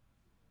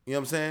 You know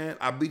what I'm saying?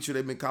 I beat you.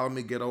 They've been calling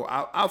me ghetto.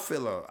 I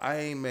feel her. I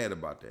ain't mad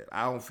about that.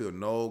 I don't feel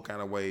no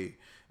kind of way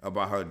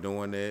about her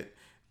doing that.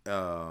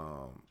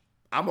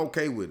 I'm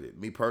okay with it,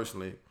 me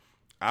personally.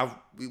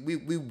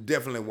 We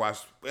definitely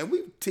watched, and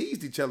we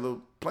teased each other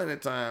plenty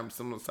of times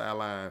on the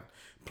sideline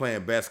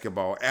playing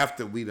basketball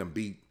after we done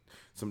beat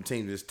some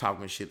teams just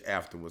talking shit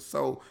afterwards.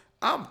 So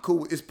I'm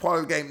cool. It's part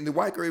of the game. The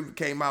white girl even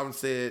came out and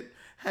said,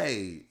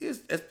 hey,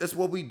 that's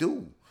what we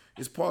do.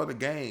 It's part of the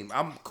game.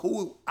 I'm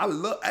cool. I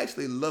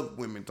actually love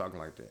women talking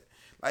like that.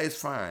 Like, it's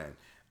fine.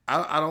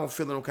 I don't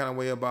feel no kind of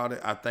way about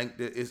it. I think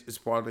that it's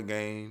part of the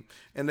game.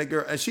 And the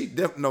girl, and she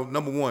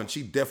number one,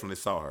 she definitely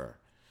saw her.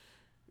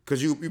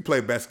 Because you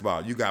play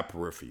basketball, you got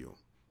peripheral.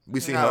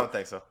 We seen her. I don't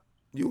think so.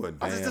 You a damn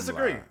I just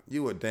disagree. Live.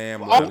 You a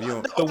damn live.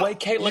 The way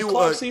Caitlin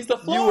Clark sees the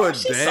floor, you a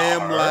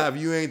damn live.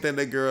 You ain't think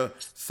that girl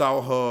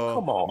saw her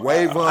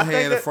wave her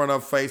hand in front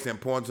of her face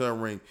and point to her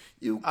ring.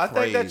 I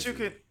think that you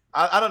could.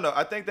 I don't know.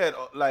 I think that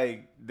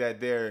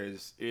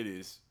it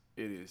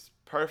is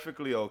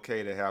perfectly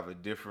okay to have a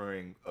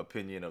differing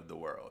opinion of the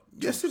world.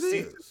 Yes, it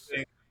is.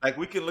 Like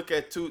we can look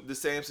at the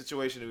same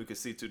situation and we can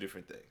see two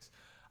different things.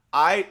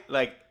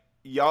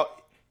 Y'all.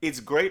 It's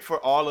great for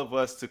all of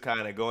us to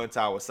kind of go into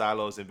our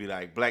silos and be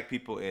like black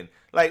people and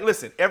like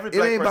listen. Every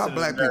black person about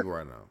black people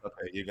right now.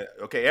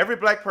 Okay. Every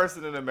black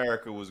person in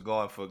America was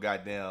going for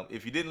goddamn.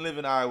 If you didn't live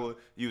in Iowa,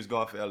 you was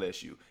going for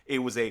LSU. It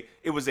was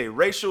a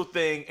racial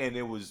thing, and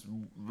it was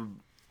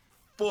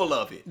full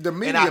of it. The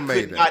media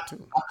made that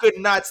too. I could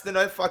not stand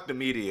up. Fuck the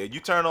media. You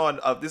turn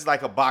on this is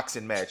like a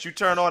boxing match. You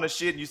turn on the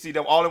shit and you see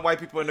them all the white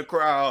people in the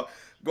crowd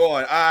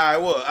going,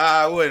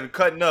 I would,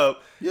 cutting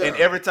up. Yeah. And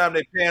every time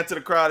they pan to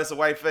the crowd, it's a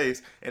white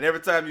face. And every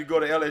time you go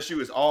to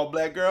LSU, it's all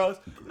black girls.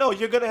 No,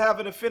 you're going to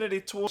have an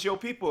affinity towards your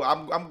people.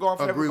 I'm going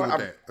for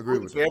everybody. Agree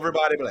with that.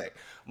 Everybody black.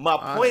 My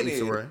point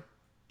is,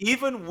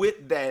 even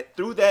with that,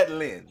 through that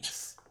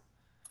lens,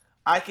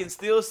 I can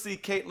still see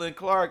Caitlin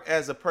Clark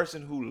as a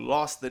person who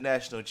lost the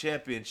national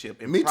championship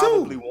and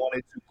probably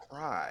wanted to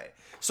cry.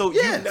 So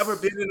you've never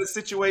been in a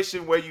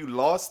situation where you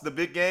lost the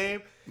big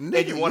game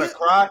and you want to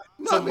cry?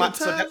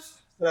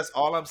 That's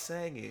all I'm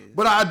saying is.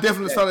 But I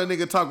definitely saw that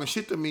nigga talking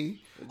shit to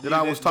me that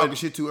I was talking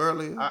shit to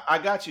earlier. I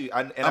got you.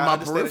 I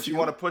understand that you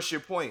want to push your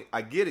point.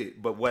 I get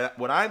it. But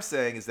what I'm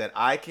saying is that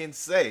I can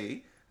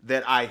say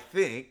that I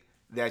think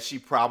that she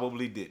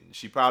probably didn't.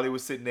 She probably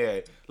was sitting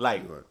there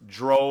like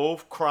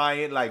drove,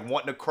 crying, like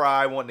wanting to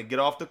cry, wanting to get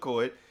off the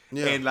court.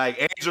 Yeah. And like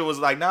Angel was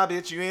like, nah,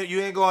 bitch, you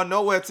ain't going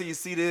nowhere till you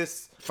see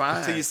this.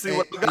 Fine. Till you see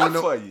what I got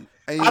for you.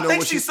 I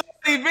think she saw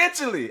it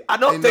eventually. I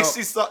don't think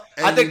she saw.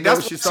 I think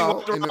that's what she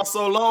walked around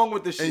so long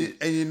with the shit.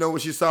 And you know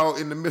what she saw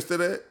in the midst of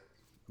that?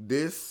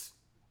 This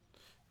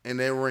and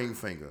that ring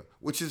finger,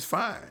 which is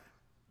fine.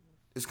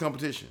 It's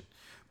competition.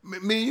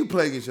 Me and you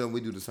play against each other.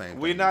 We do the same.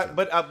 We're not,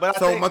 but I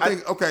so think, my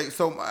thing. Okay,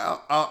 so my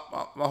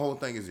whole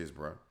thing is this,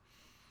 bro.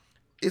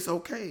 It's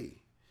okay.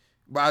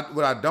 But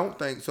what I don't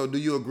think. So, do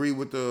you agree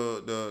with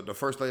the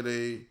first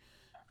lady?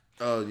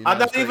 I'm United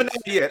not States? even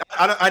there yet.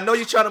 I know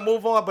you're trying to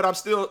move on, but I'm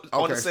still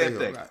on the same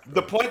thing.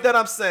 The point that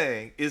I'm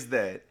saying is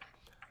that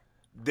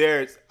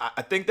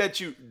I think that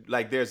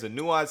there's a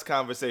nuanced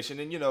conversation,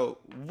 and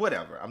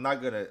whatever. I'm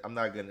not gonna.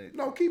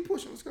 No, keep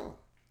pushing. Let's go.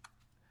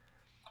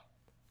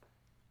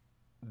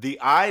 The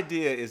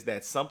idea is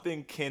that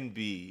something can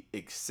be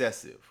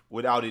excessive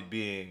without it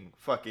being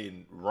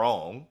fucking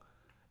wrong.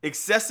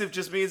 Excessive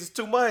just means it's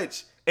too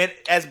much, and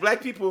as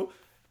black people,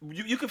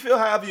 you can feel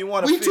however you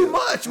want to feel. We too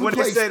much. We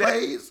play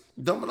spades,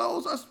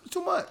 dominoes. That's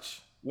too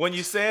much. When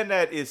you're saying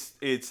that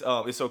it's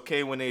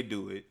okay when they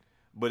do it,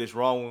 but it's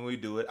wrong when we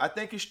do it, I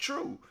think it's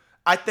true.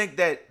 I think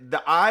that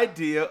the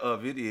idea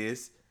of it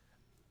is,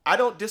 I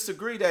don't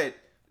disagree that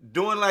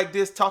doing like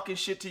this, talking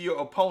shit to your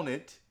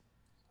opponent,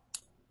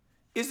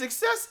 is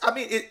excessive. I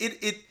mean,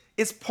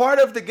 it's part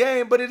of the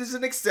game, but it is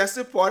an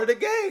excessive part of the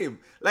game.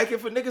 Like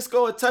if a nigga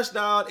score a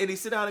touchdown and he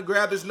sit down and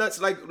grab his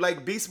nuts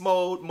like beast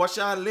mode,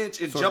 Marshawn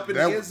Lynch, and jump in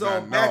the end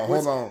zone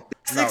backwards. Hold on.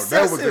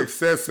 That was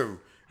excessive.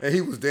 And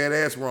he was dead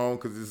ass wrong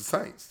because it's the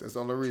Saints. That's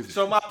the only reason.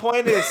 So my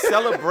point is,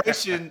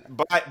 celebration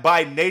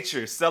by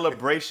nature,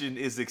 celebration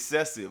is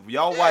excessive.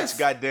 Y'all watch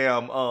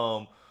goddamn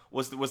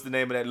what's the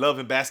name of that Love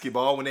and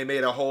Basketball when they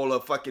made a whole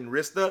fucking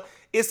wrister?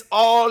 It's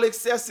all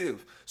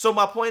excessive. So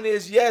my point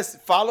is, yes,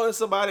 following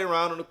somebody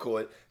around on the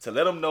court to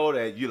let them know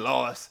that you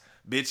lost,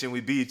 bitch, and we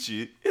beat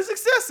you is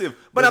excessive.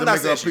 But I'm not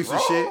saying she's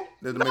wrong.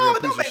 Does it make a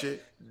piece of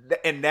shit?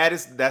 And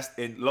that's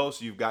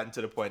Los, you've gotten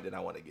to the point that I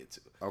want to get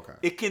to. Okay.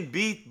 It can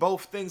be,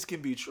 both things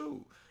can be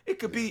true. It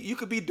could be, you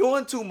could be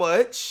doing too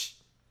much,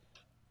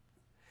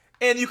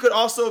 and you could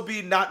also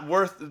be not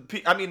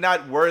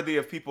worthy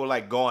of people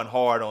like going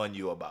hard on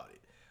you about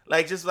it.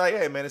 Like just like,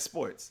 hey man, it's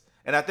sports.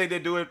 And I think they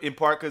do it in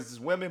part because it's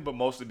women, but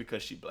mostly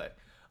because she black.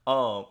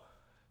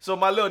 So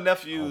my little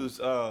nephew's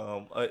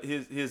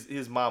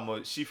his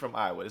mama, she from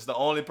Iowa. It's the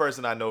only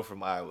person I know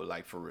from Iowa,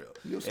 like for real.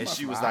 And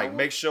she was like,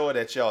 make sure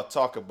that y'all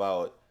talk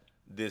about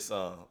this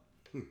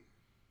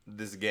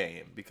this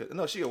game, because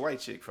no, she a white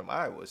chick from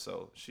Iowa,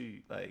 so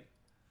she like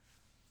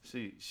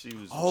she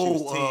was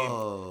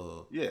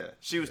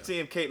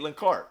team Caitlin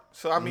Clark.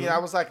 So I mean, I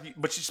was like,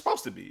 but she's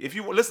supposed to be. If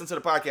you listen to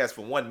the podcast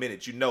for 1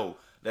 minute, you know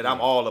that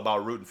I'm all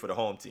about rooting for the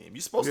home team.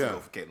 You're supposed to go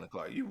for Caitlin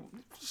Clark.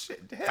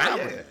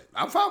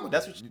 I'm fine with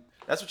that.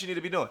 That's what you need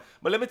to be doing.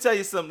 But let me tell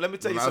you some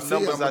numbers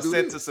I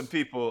sent to some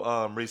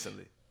people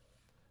recently.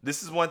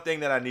 This is one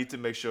thing that I need to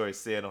make sure is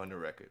said on the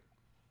record.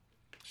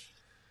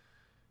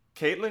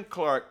 Caitlin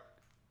Clark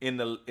in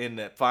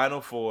the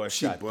Final Four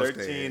shot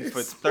 13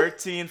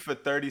 for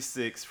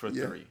 36 for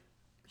three.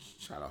 She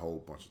shot a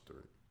whole bunch of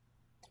three.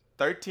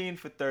 13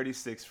 for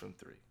 36 from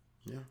three.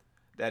 Yeah.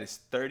 That is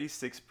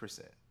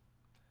 36%.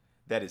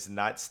 That is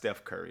not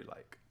Steph Curry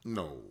like.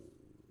 No.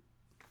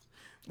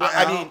 Well,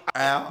 hold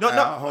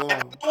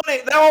on.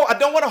 I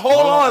don't want to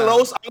hold on,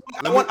 Los.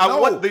 I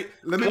want to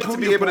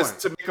be able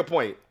to make a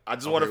point. I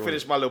just want to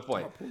finish my little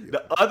point.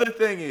 The other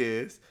thing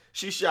is,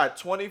 she shot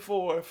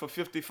 24 for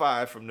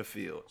 55 from the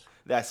field.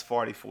 That's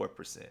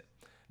 44%.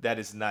 That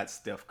is not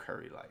Steph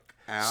Curry like.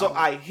 So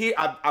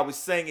I was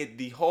saying it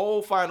the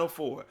whole Final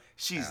Four.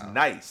 She's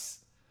nice.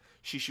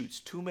 She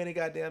shoots too many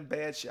goddamn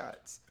bad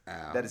shots.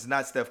 That is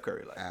not Steph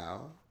Curry like.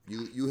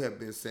 You have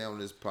been saying on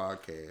this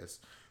podcast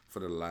for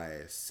the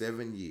last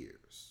 7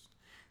 years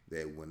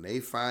that when they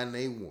find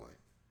they won,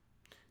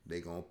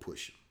 they gonna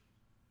push them.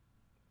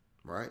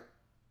 Right?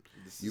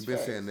 You've been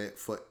saying that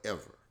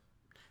forever.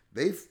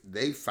 They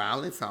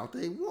finally found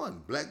they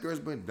won. Black girls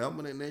been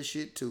dominating that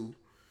shit too.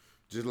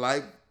 Just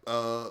like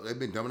they've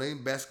been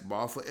dominating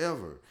basketball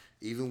forever.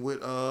 Even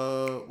with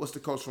what's the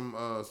coach from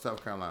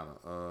South Carolina?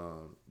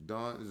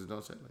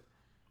 Don Staley?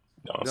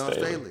 Don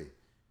Staley.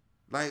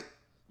 Like,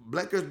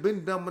 black girls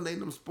been dominating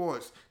them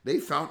sports. They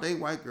found a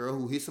white girl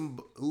who hit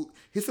some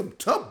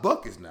tough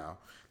buckets now.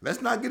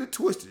 Let's not get it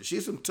twisted. She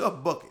hit some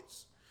tough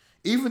buckets.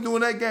 Even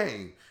during that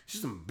game,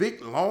 she's some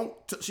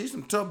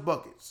tough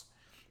buckets.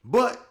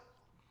 But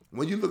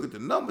when you look at the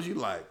numbers, you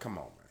like, come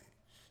on, man.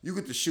 You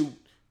get to shoot.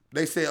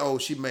 They say, oh,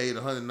 she made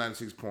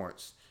 196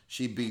 points.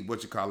 She beat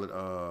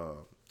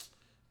Sheryl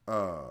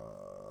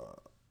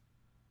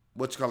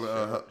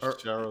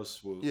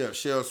Swoopes. Yeah,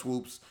 Sheryl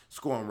Swoopes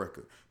scoring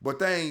record. But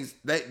they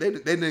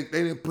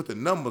didn't put the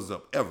numbers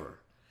up ever.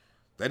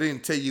 They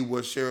didn't tell you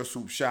what Sheryl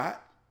Swoopes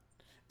shot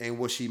and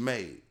what she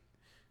made.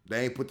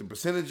 They ain't put the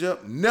percentage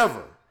up.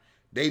 Never.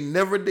 They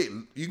never did.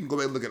 You can go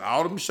back and look at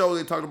all them shows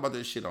they talked about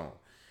that shit on.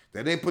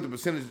 They didn't put the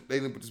percentage. They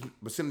didn't put the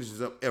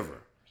percentages up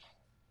ever.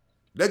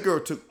 That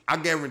girl I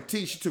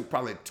guarantee she took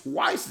probably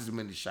twice as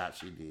many shots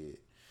she did,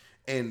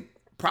 and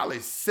probably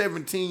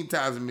 17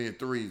 times as many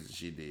threes as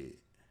she did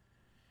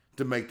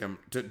to make them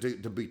to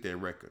beat their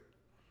record.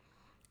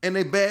 And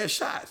they bad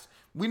shots.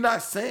 We're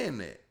not saying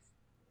that.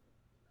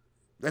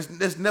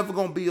 That's never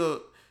gonna be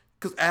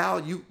because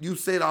Al, you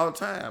say it all the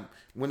time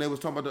when they was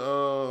talking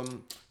about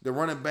the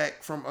running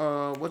back from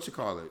what you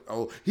call it?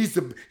 Oh, he's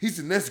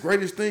the next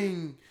greatest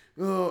thing.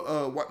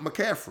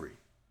 McCaffrey.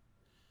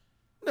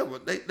 No,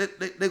 but they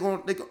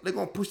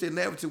gonna push their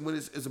narrative when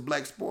it's a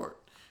black sport.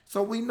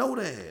 So we know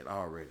that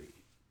already.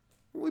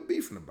 What we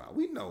beefing about?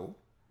 We know.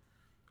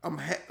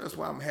 That's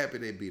why I'm happy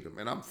they beat them,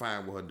 and I'm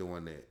fine with her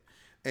doing that.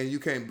 And you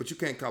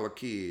can't call a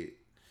kid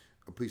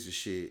a piece of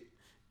shit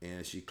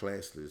and she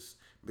classless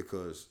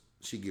because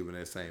she giving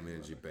that same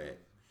energy back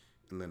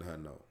and letting her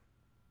know.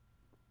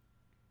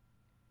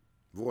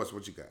 Voice,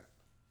 what you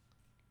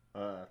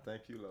got?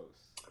 Thank you,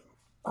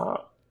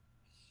 Los.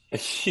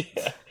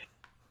 Yeah.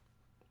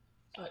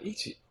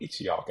 Each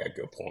of y'all got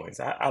good points.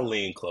 I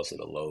lean closer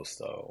to Los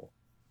though.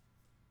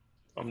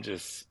 I'm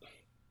just.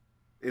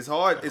 It's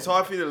hard. It's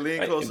hard for you to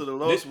lean closer to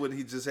Los when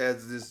he just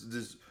has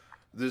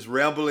this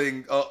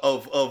rambling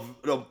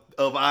of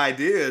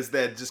ideas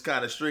that just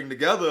kind of string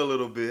together a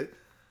little bit.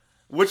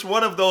 Which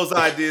one of those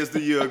ideas do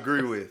you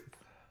agree with?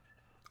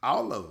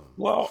 All of them.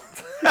 Well,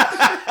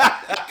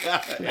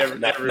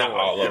 not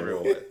all of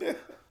them.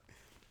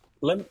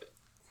 Let me,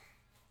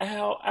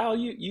 Al,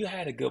 you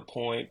had a good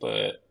point,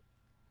 but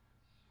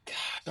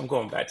gosh, I'm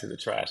going back to the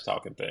trash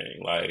talking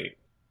thing. Like,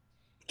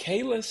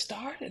 Kayla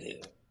started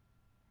it.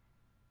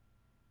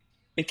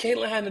 If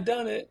Caitlyn hadn't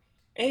done it,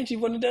 Angie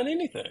wouldn't have done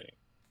anything.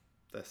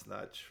 That's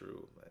not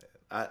true,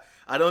 man.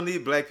 I don't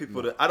need black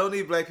people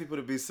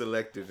to be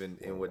selective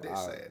in what they're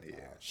saying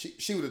here.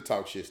 She would have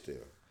talked shit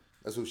still.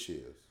 That's who she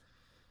is.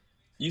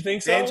 You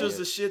think so? Angel's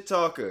a shit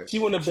talker. She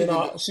would have been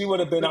all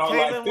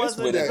like this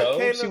with it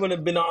though. She would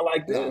have been all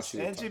like this.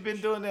 Angie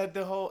been doing that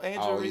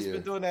Angel Reese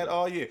been doing that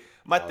all year.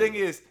 My thing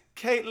is,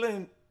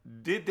 Caitlyn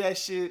did that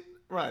shit.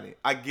 Ronnie,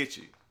 I get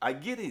you. I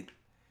get it.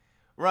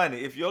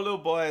 Ronnie, if your little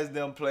boy is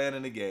them playing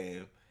in the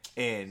game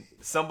and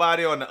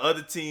somebody on the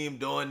other team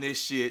doing this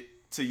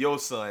shit to your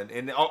son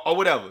and or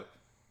whatever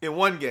in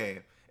one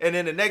game, and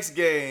then the next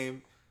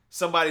game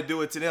somebody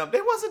do it to them,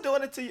 they wasn't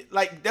doing it to you.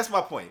 Like, that's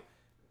my point.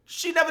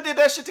 She never did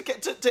that shit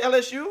to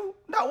LSU,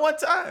 not one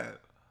time.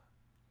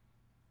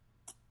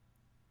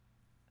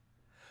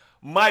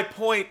 My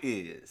point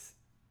is,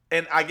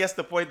 and I guess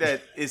the point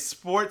that is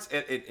sports,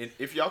 and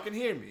if y'all can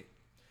hear me,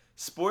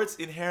 sports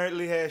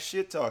inherently has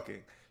shit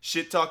talking.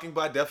 Shit talking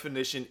by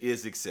definition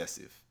is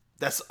excessive.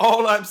 That's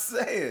all I'm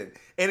saying.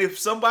 And if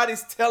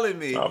somebody's telling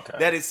me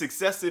that it's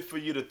excessive for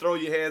you to throw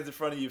your hands in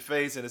front of your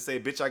face and to say,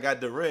 "Bitch, I got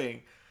the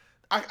ring,"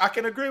 I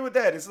can agree with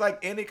that. It's like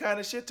any kind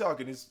of shit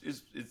talking. It's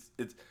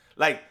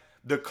like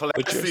the classy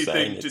but you're saying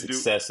thing it's to do.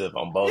 excessive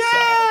on both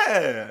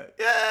sides.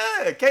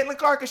 Yeah. Caitlin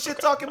Clark is shit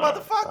talking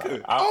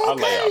motherfucker. I'll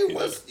lay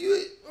off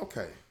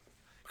Okay.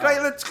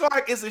 Caitlin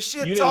Clark is a shit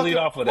talking. You didn't lead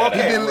off with that.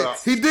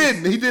 He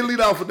didn't lead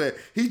off with that.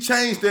 He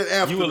changed that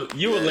after.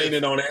 You were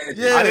leaning on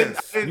Angie.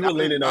 Yes. You were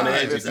leaning on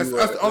Angie. That's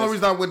the only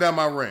reason I went down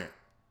my rant.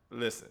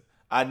 Listen,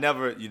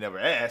 you never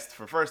asked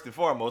for first and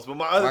foremost, but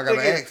my other thing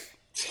is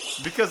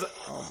because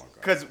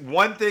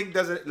one thing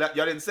doesn't, y'all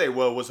didn't say,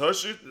 well, was her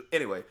shoot?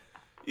 Anyway,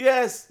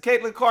 yes,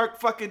 Caitlin Clark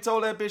fucking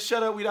told that bitch,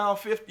 shut up, we down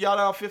 50, y'all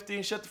down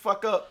 15, shut the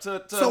fuck up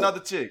to another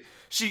chick.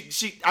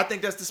 She I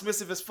think that's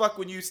dismissive as fuck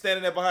when you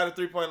standing there behind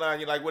the 3-point line,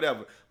 you're like,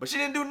 whatever. But she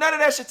didn't do none of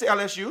that shit to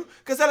LSU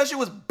because LSU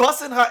was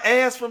busting her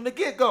ass from the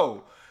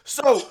get-go.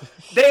 So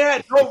they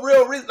had no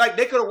real reason. Like,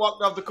 they could have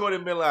walked off the court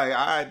and been like,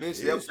 all right,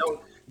 bitch. Yes.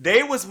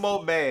 They was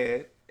more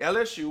mad.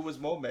 LSU was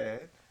more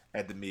mad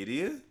at the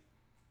media,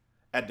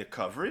 at the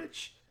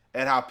coverage,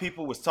 at how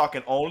people was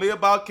talking only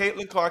about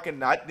Caitlin Clark and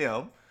not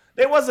them.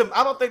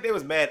 I don't think they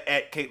was mad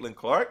at Caitlin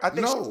Clark. I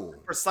think she was a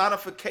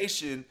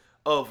personification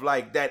of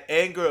like that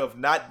anger of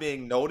not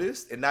being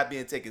noticed and not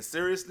being taken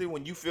seriously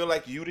when you feel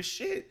like you the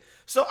shit.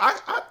 So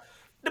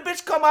the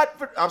bitch come out.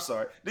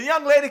 The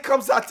young lady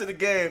comes out to the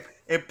game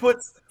and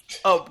puts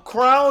a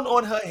crown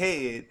on her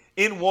head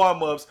in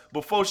warm-ups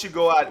before she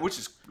go out, which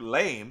is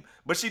lame,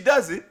 but she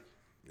does it.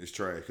 It's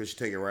trash because she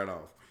take it right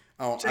off.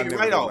 I never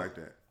right off like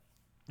that.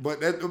 But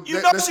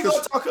she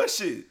gonna talk her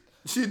shit.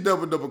 She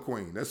double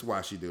queen. That's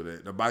why she do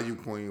that. The Bayou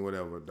Queen,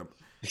 whatever.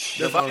 That's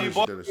she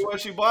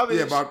Bobby.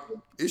 Yeah, but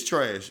it's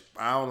trash.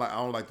 I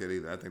don't like that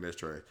either. I think that's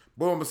trash.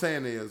 But what I'm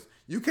saying is,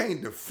 you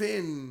can't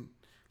defend.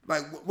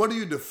 Like, what are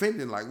you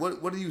defending? Like,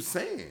 what are you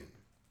saying?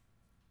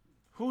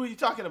 Who are you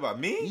talking about?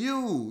 Me?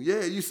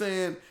 You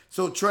saying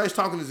so? Trash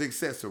talking is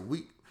excessive.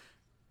 What?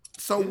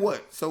 So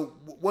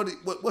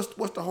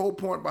what's the whole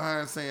point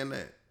behind saying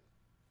that?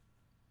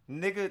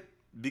 Nigga,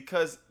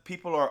 because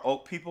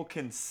people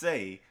can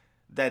say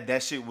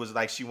that shit was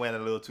like she went a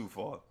little too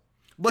far.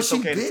 But it's she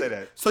okay did. To say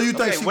that. So you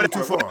think she went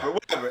too far?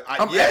 Whatever.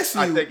 I'm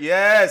asking you. I think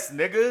yes,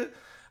 nigga.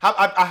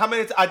 How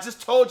many? I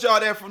just told y'all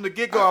that from the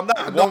get go. I'm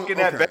not walking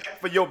that back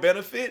for your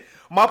benefit.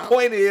 My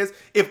point is,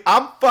 if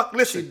I'm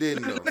listen.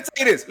 Let me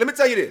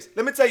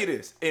tell you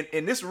this.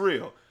 And this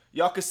real.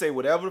 Y'all can say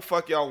whatever the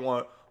fuck y'all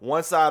want,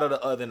 one side or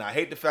the other. And I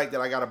hate the fact that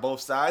I gotta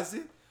both sides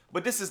it.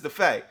 But this is the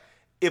fact.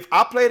 If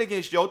I played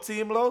against your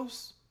team,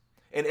 Los,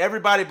 and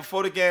everybody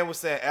before the game was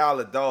saying Al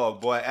a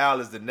dog, boy, Al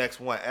is the next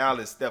one.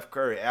 Al is Steph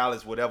Curry. Al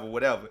is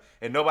whatever.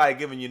 And nobody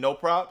giving you no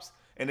props.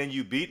 And then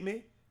you beat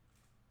me.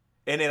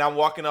 And then I'm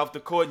walking off the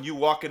court and you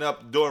walking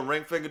up doing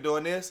ring finger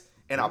doing this.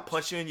 And I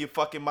punch you in your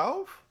fucking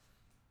mouth.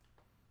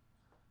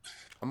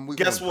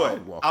 Guess what?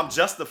 I'm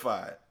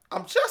justified.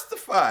 I'm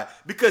justified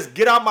because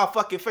get out my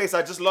fucking face.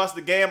 I just lost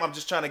the game. I'm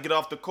just trying to get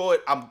off the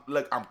court. I'm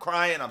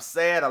crying. I'm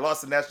sad. I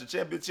lost the national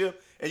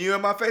championship, and you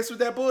in my face with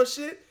that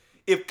bullshit.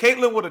 If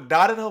Caitlyn would have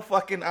dotted her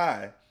fucking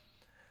eye,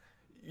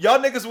 y'all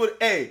niggas would.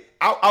 Hey,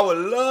 I would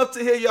love to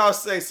hear y'all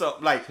say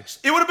something like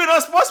it would have been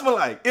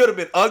unsportsmanlike. It would have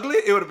been ugly.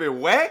 It would have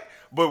been whack.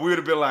 But we would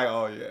have been like,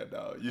 oh yeah,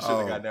 no, you should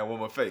have got that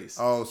woman face.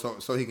 Oh,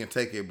 so he can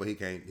take it, but he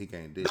can't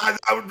dish.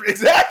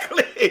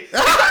 Exactly.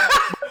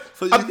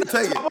 So you can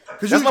take it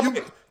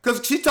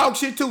because she talk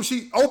shit too.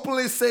 She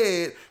openly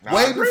said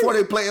way before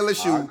they play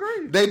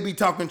LSU, they be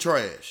talking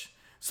trash.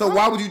 So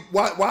why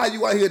are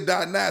you out here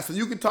dying now? So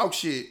you can talk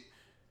shit.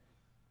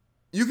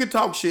 You can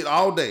talk shit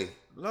all day.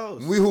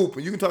 Lowe's. We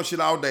hooping. You can talk shit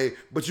all day,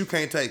 but you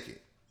can't take it.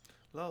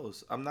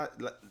 Lowe's, I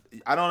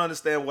don't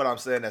understand what I'm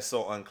saying that's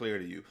so unclear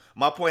to you.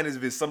 My point is,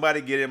 if somebody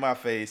get in my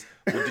face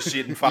with the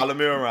shit and follow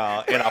me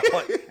around, and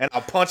I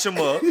punch them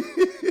up,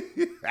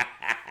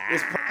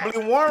 it's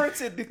probably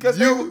warranted because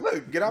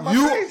look, get out my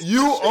face.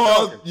 You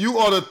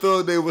are the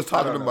thug they was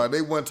talking about.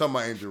 They weren't talking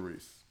about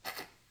injuries.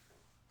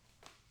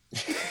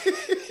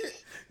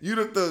 You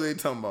the thug they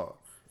talking about.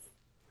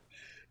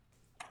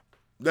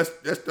 That's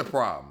the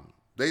problem.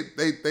 They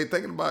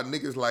thinking about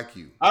niggas like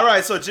you. All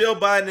right, so Jill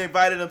Biden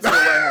invited him to the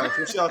White House.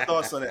 What's y'all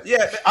thoughts on that?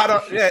 Yeah, I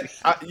don't. Yeah,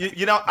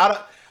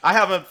 I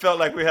haven't felt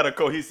like we had a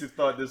cohesive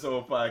thought this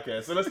whole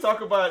podcast. So let's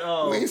talk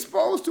about. We ain't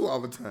supposed to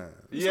all the time.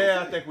 It's okay.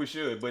 I think we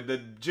should. But the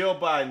Jill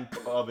Biden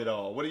of it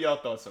all. What are y'all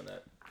thoughts on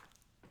that?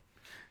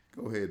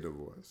 Go ahead,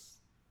 divorce.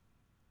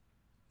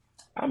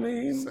 I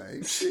mean,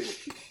 same shit.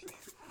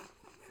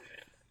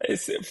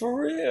 It's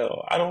for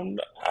real. I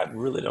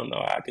really don't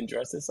know how I can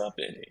dress this up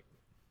any.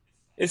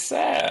 It's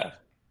sad.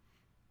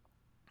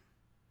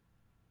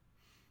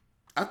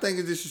 I think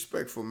it's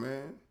disrespectful,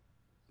 man.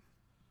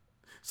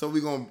 So we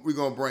gonna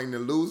bring the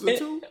loser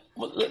too?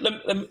 Well,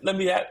 let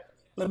me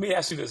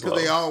ask you this.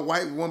 Because they all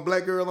white, one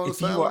black girl on the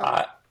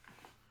side.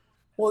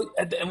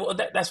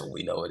 That's what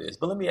we know it is.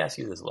 But let me ask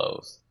you this,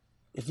 Lowe's.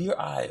 If you're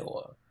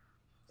Iowa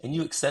and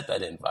you accept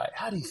that invite,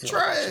 how do you feel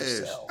about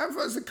yourself?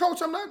 As a coach,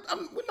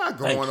 we're not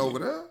going over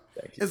there.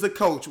 As a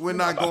coach, we're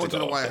not going to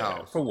the White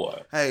House. For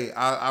what? Hey,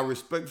 I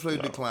respectfully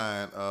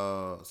decline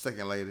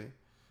second lady,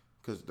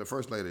 because the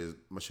first lady is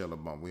Michelle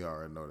Obama. We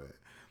already know that.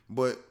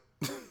 But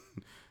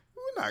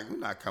we're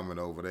not coming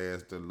over there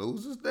as the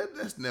losers.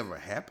 That's never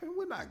happened.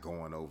 We're not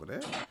going over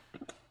there.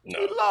 No.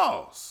 We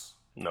lost.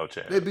 No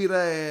chance. They beat our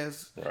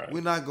ass. Right.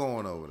 We're not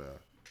going over there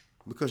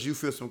because you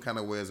feel some kind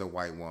of way as a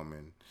white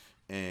woman,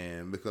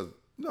 and because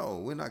no,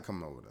 we're not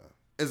coming over there.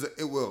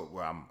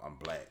 I'm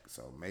black,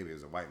 so maybe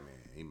as a white man,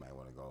 he might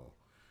want to go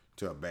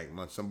to a back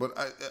lunch. But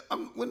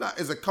we're not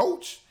as a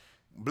coach,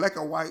 black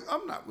or white.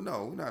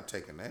 We're not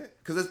taking that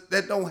because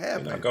that don't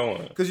happen. We're not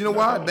going because you know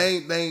why?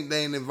 They ain't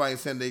invite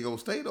San Diego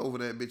State over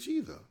that bitch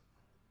either.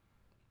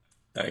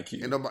 Thank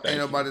you. Ain't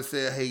nobody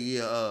said,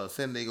 hey,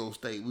 San Diego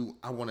State.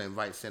 I want to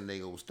invite San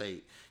Diego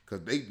State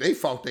because they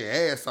fought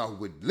their ass off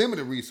with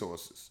limited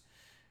resources.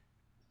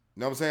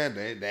 You know what I'm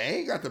saying? They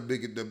ain't got the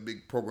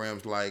big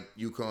programs like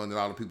UConn and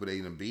all the people they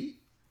even beat.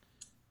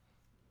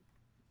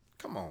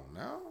 Come on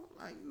now.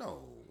 Like,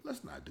 no,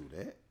 let's not do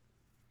that.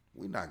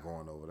 We're not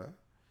going over there.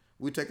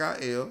 We take our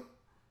L.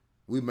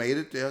 We made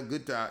it there.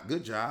 Good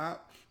job.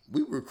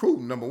 We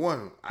recruiting, number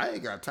one. I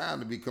ain't got time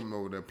to be coming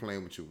over there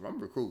playing with you.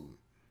 I'm recruiting.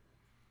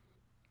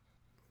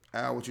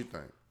 Al, what you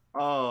think?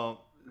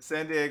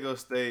 San Diego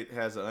State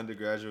has an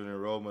undergraduate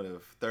enrollment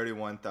of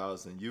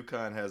 31,000.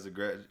 UConn has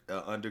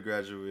a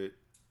undergraduate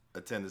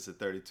attendance of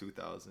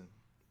 32,000.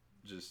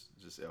 Just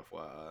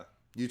FYI.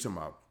 You talking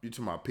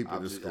about people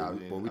at the school?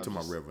 Boy, we talking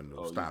about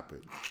revenue. Stop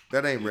it.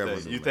 That ain't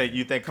revenue.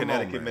 You think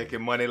Connecticut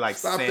making money like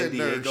Stop San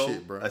Diego,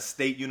 shit, bro. a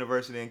state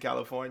university in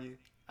California?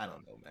 I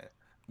don't know, man.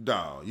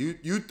 No,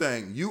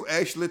 you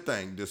actually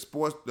think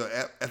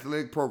the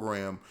athletic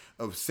program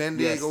of San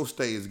Diego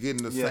State is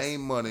getting the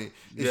same money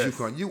as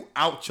UConn? You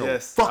out your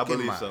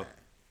fucking mind. So.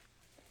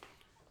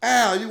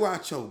 Al, you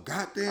out your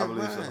goddamn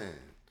mind. So.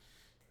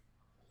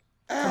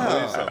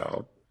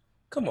 Al.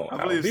 Come on,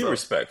 I believe be so.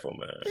 respectful,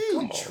 man.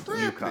 Come on,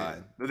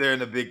 UConn. They're in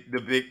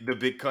the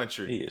big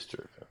country. He is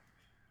tripping.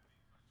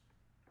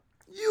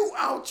 You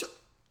out your,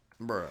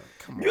 bruh.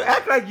 Come on. You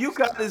act like you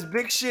got this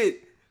big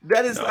shit.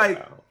 That is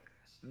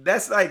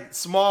that's like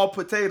small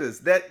potatoes.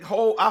 That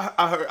whole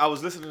I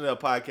was listening to a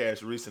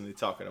podcast recently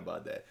talking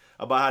about that.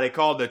 About how they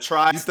call the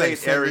tri-state area.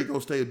 San Diego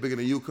State is bigger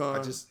than UConn?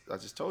 I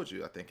just told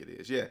you. I think it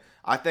is. Yeah,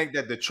 I think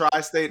that the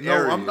tri-state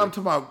area. No, I'm not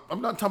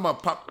talking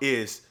about pop.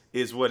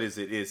 Is what is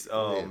it? It's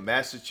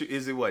Massachusetts.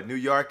 Is it what? New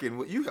York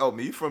and you help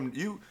me.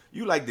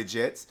 You like the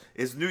Jets?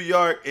 It's New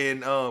York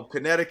and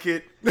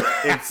Connecticut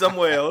and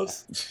somewhere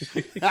else.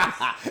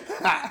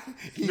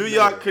 New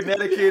York,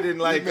 Connecticut, and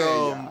like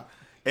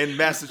in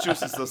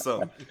Massachusetts or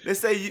something. They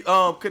say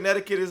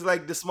Connecticut is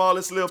like the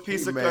smallest little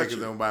piece of country.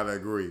 Nobody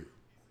agree.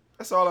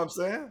 That's all I'm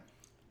saying.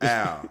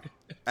 Al,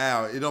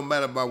 Al, it don't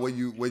matter about where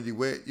you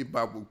at. It's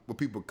about where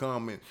people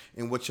come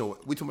and what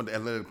we talking about the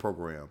athletic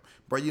program,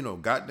 bro. You know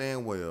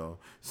goddamn well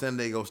San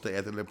Diego State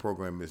athletic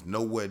program is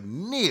nowhere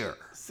near.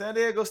 San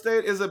Diego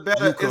State is a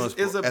better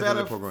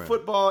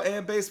football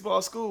and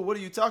baseball school. What are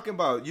you talking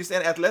about? You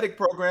saying athletic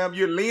program?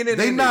 You're leaning.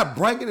 They not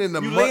bringing in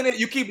the money.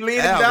 You keep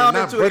leaning down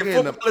into it.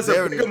 Football is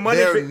a bigger money.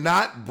 They're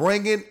not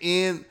bringing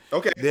in.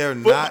 Okay, they're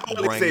not.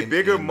 Football is a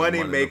bigger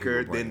money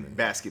maker than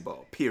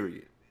basketball.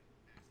 Period.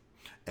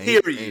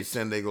 And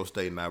San Diego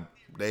State now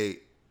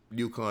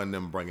UConn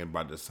them bringing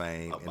about the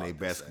same, and they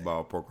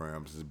basketball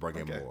programs is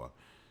bringing more.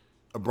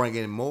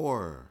 Bringing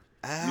more.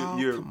 Al,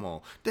 come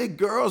on. They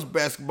girls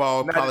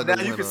basketball. Now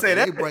you can say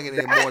that they bringing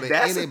in more than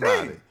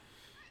anybody.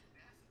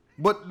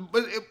 But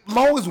as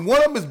long as one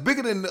of them is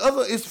bigger than the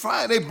other, it's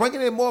fine. They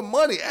bringing in more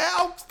money.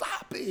 Al,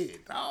 stop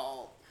it,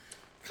 dog.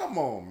 Come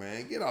on,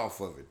 man. Get off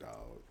of it, dog.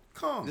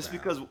 Calm Just down,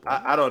 because bro.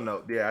 I don't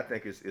know. Yeah, I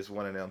think it's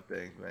one of them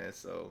things, man.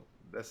 So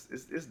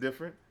it's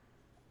different.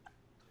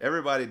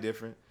 Everybody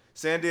different.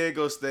 San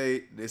Diego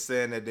State, they're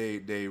saying that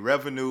they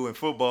revenue in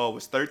football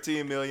was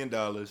 $13 million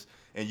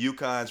and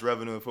UConn's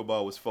revenue in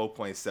football was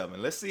 4.7.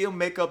 Let's see them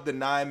make up the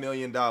 $9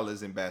 million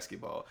in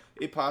basketball.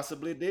 It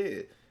possibly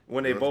did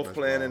when they both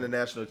playing in the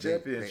national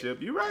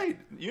championship. You're right.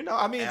 You know,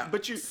 I mean,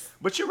 but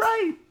you're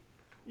right.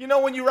 You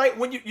know, when you're right,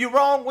 when you're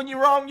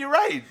wrong, you're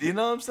right. You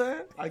know what I'm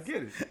saying? I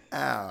get it.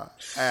 Al,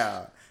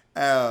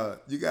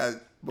 you guys,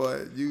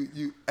 boy,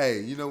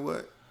 hey, you know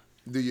what?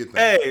 Do your thing.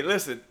 Hey,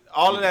 listen.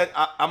 All of that,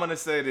 I'm going to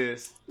say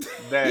this,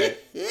 that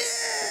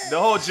the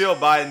whole Jill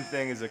Biden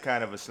thing is a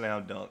kind of a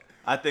slam dunk.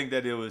 I think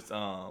that it was,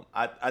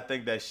 I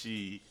think that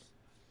she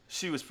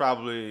was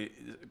probably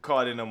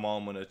caught in a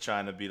moment of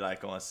trying to be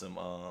like on some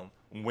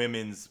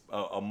women's,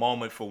 a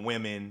moment for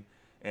women.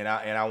 And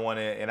I want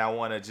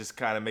to just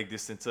kind of make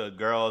this into a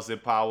girls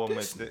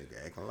empowerment.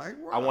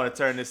 I want to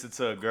turn this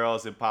into a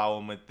girls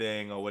empowerment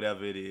thing or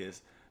whatever it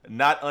is.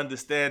 Not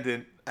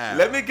understanding.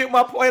 Let me get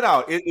my point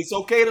out. It's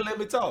okay to let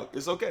me talk.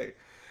 It's okay.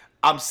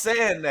 I'm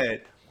saying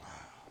that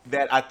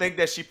I think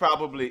that she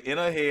probably in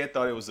her head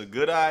thought it was a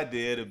good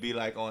idea to be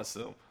like on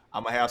some,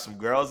 I'm going to have some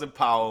girls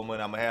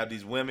empowerment. I'm going to have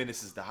these women.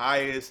 This is the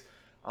highest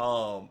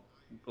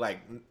like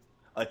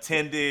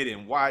attended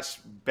and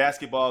watched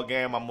basketball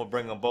game. I'm going to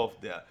bring them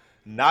both there.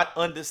 Not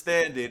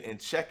understanding and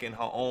checking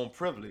her own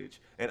privilege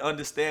and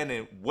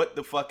understanding what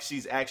the fuck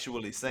she's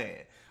actually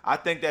saying. I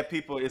think that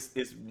people is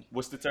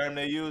what's the term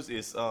they use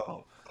is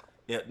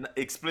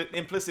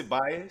implicit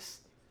bias.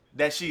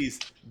 That she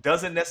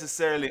doesn't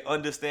necessarily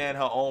understand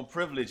her own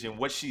privilege and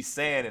what she's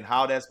saying and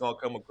how that's gonna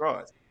come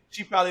across.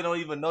 She probably don't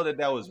even know that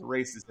was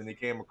racist and it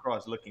came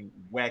across looking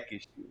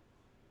wackish.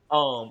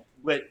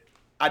 But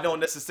I don't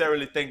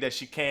necessarily think that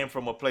she came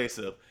from a place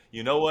of,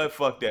 you know what,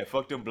 fuck that,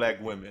 fuck them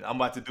black women. I'm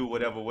about to do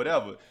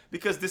whatever.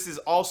 Because this is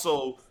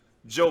also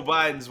Joe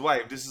Biden's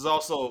wife. This is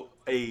also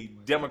a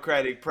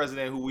Democratic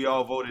president who we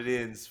all voted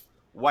in's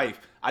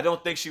wife. I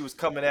don't think she was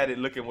coming at it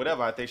looking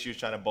whatever. I think she was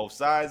trying to both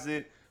sides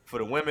it. For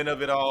the women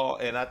of it all,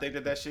 and I think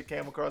that shit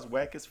came across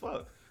whack as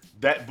fuck.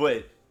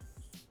 But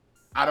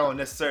I don't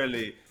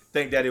necessarily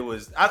think that it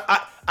was.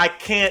 I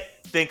can't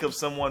think of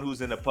someone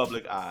who's in the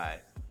public eye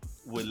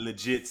would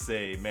legit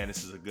say, "Man,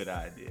 this is a good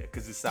idea,"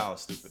 because it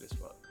sounds stupid as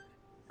fuck.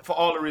 For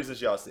all the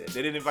reasons y'all said,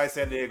 they didn't invite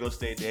San Diego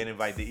State, they didn't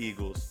invite the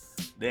Eagles,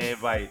 they didn't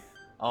invite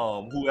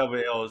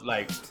whoever else,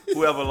 like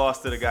whoever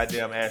lost to the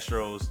goddamn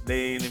Astros.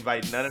 They didn't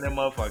invite none of them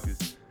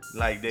motherfuckers.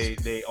 Like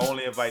they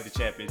only invite the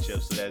championship,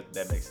 so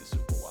that makes it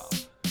super wild.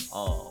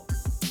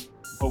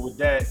 But with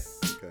that,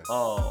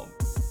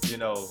 you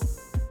know,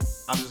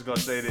 I'm just gonna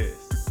say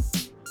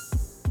this.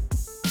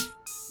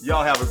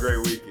 Y'all have a great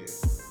weekend.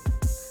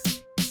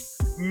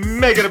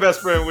 Make it a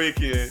best friend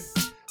weekend.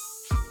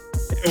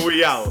 And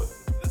we out.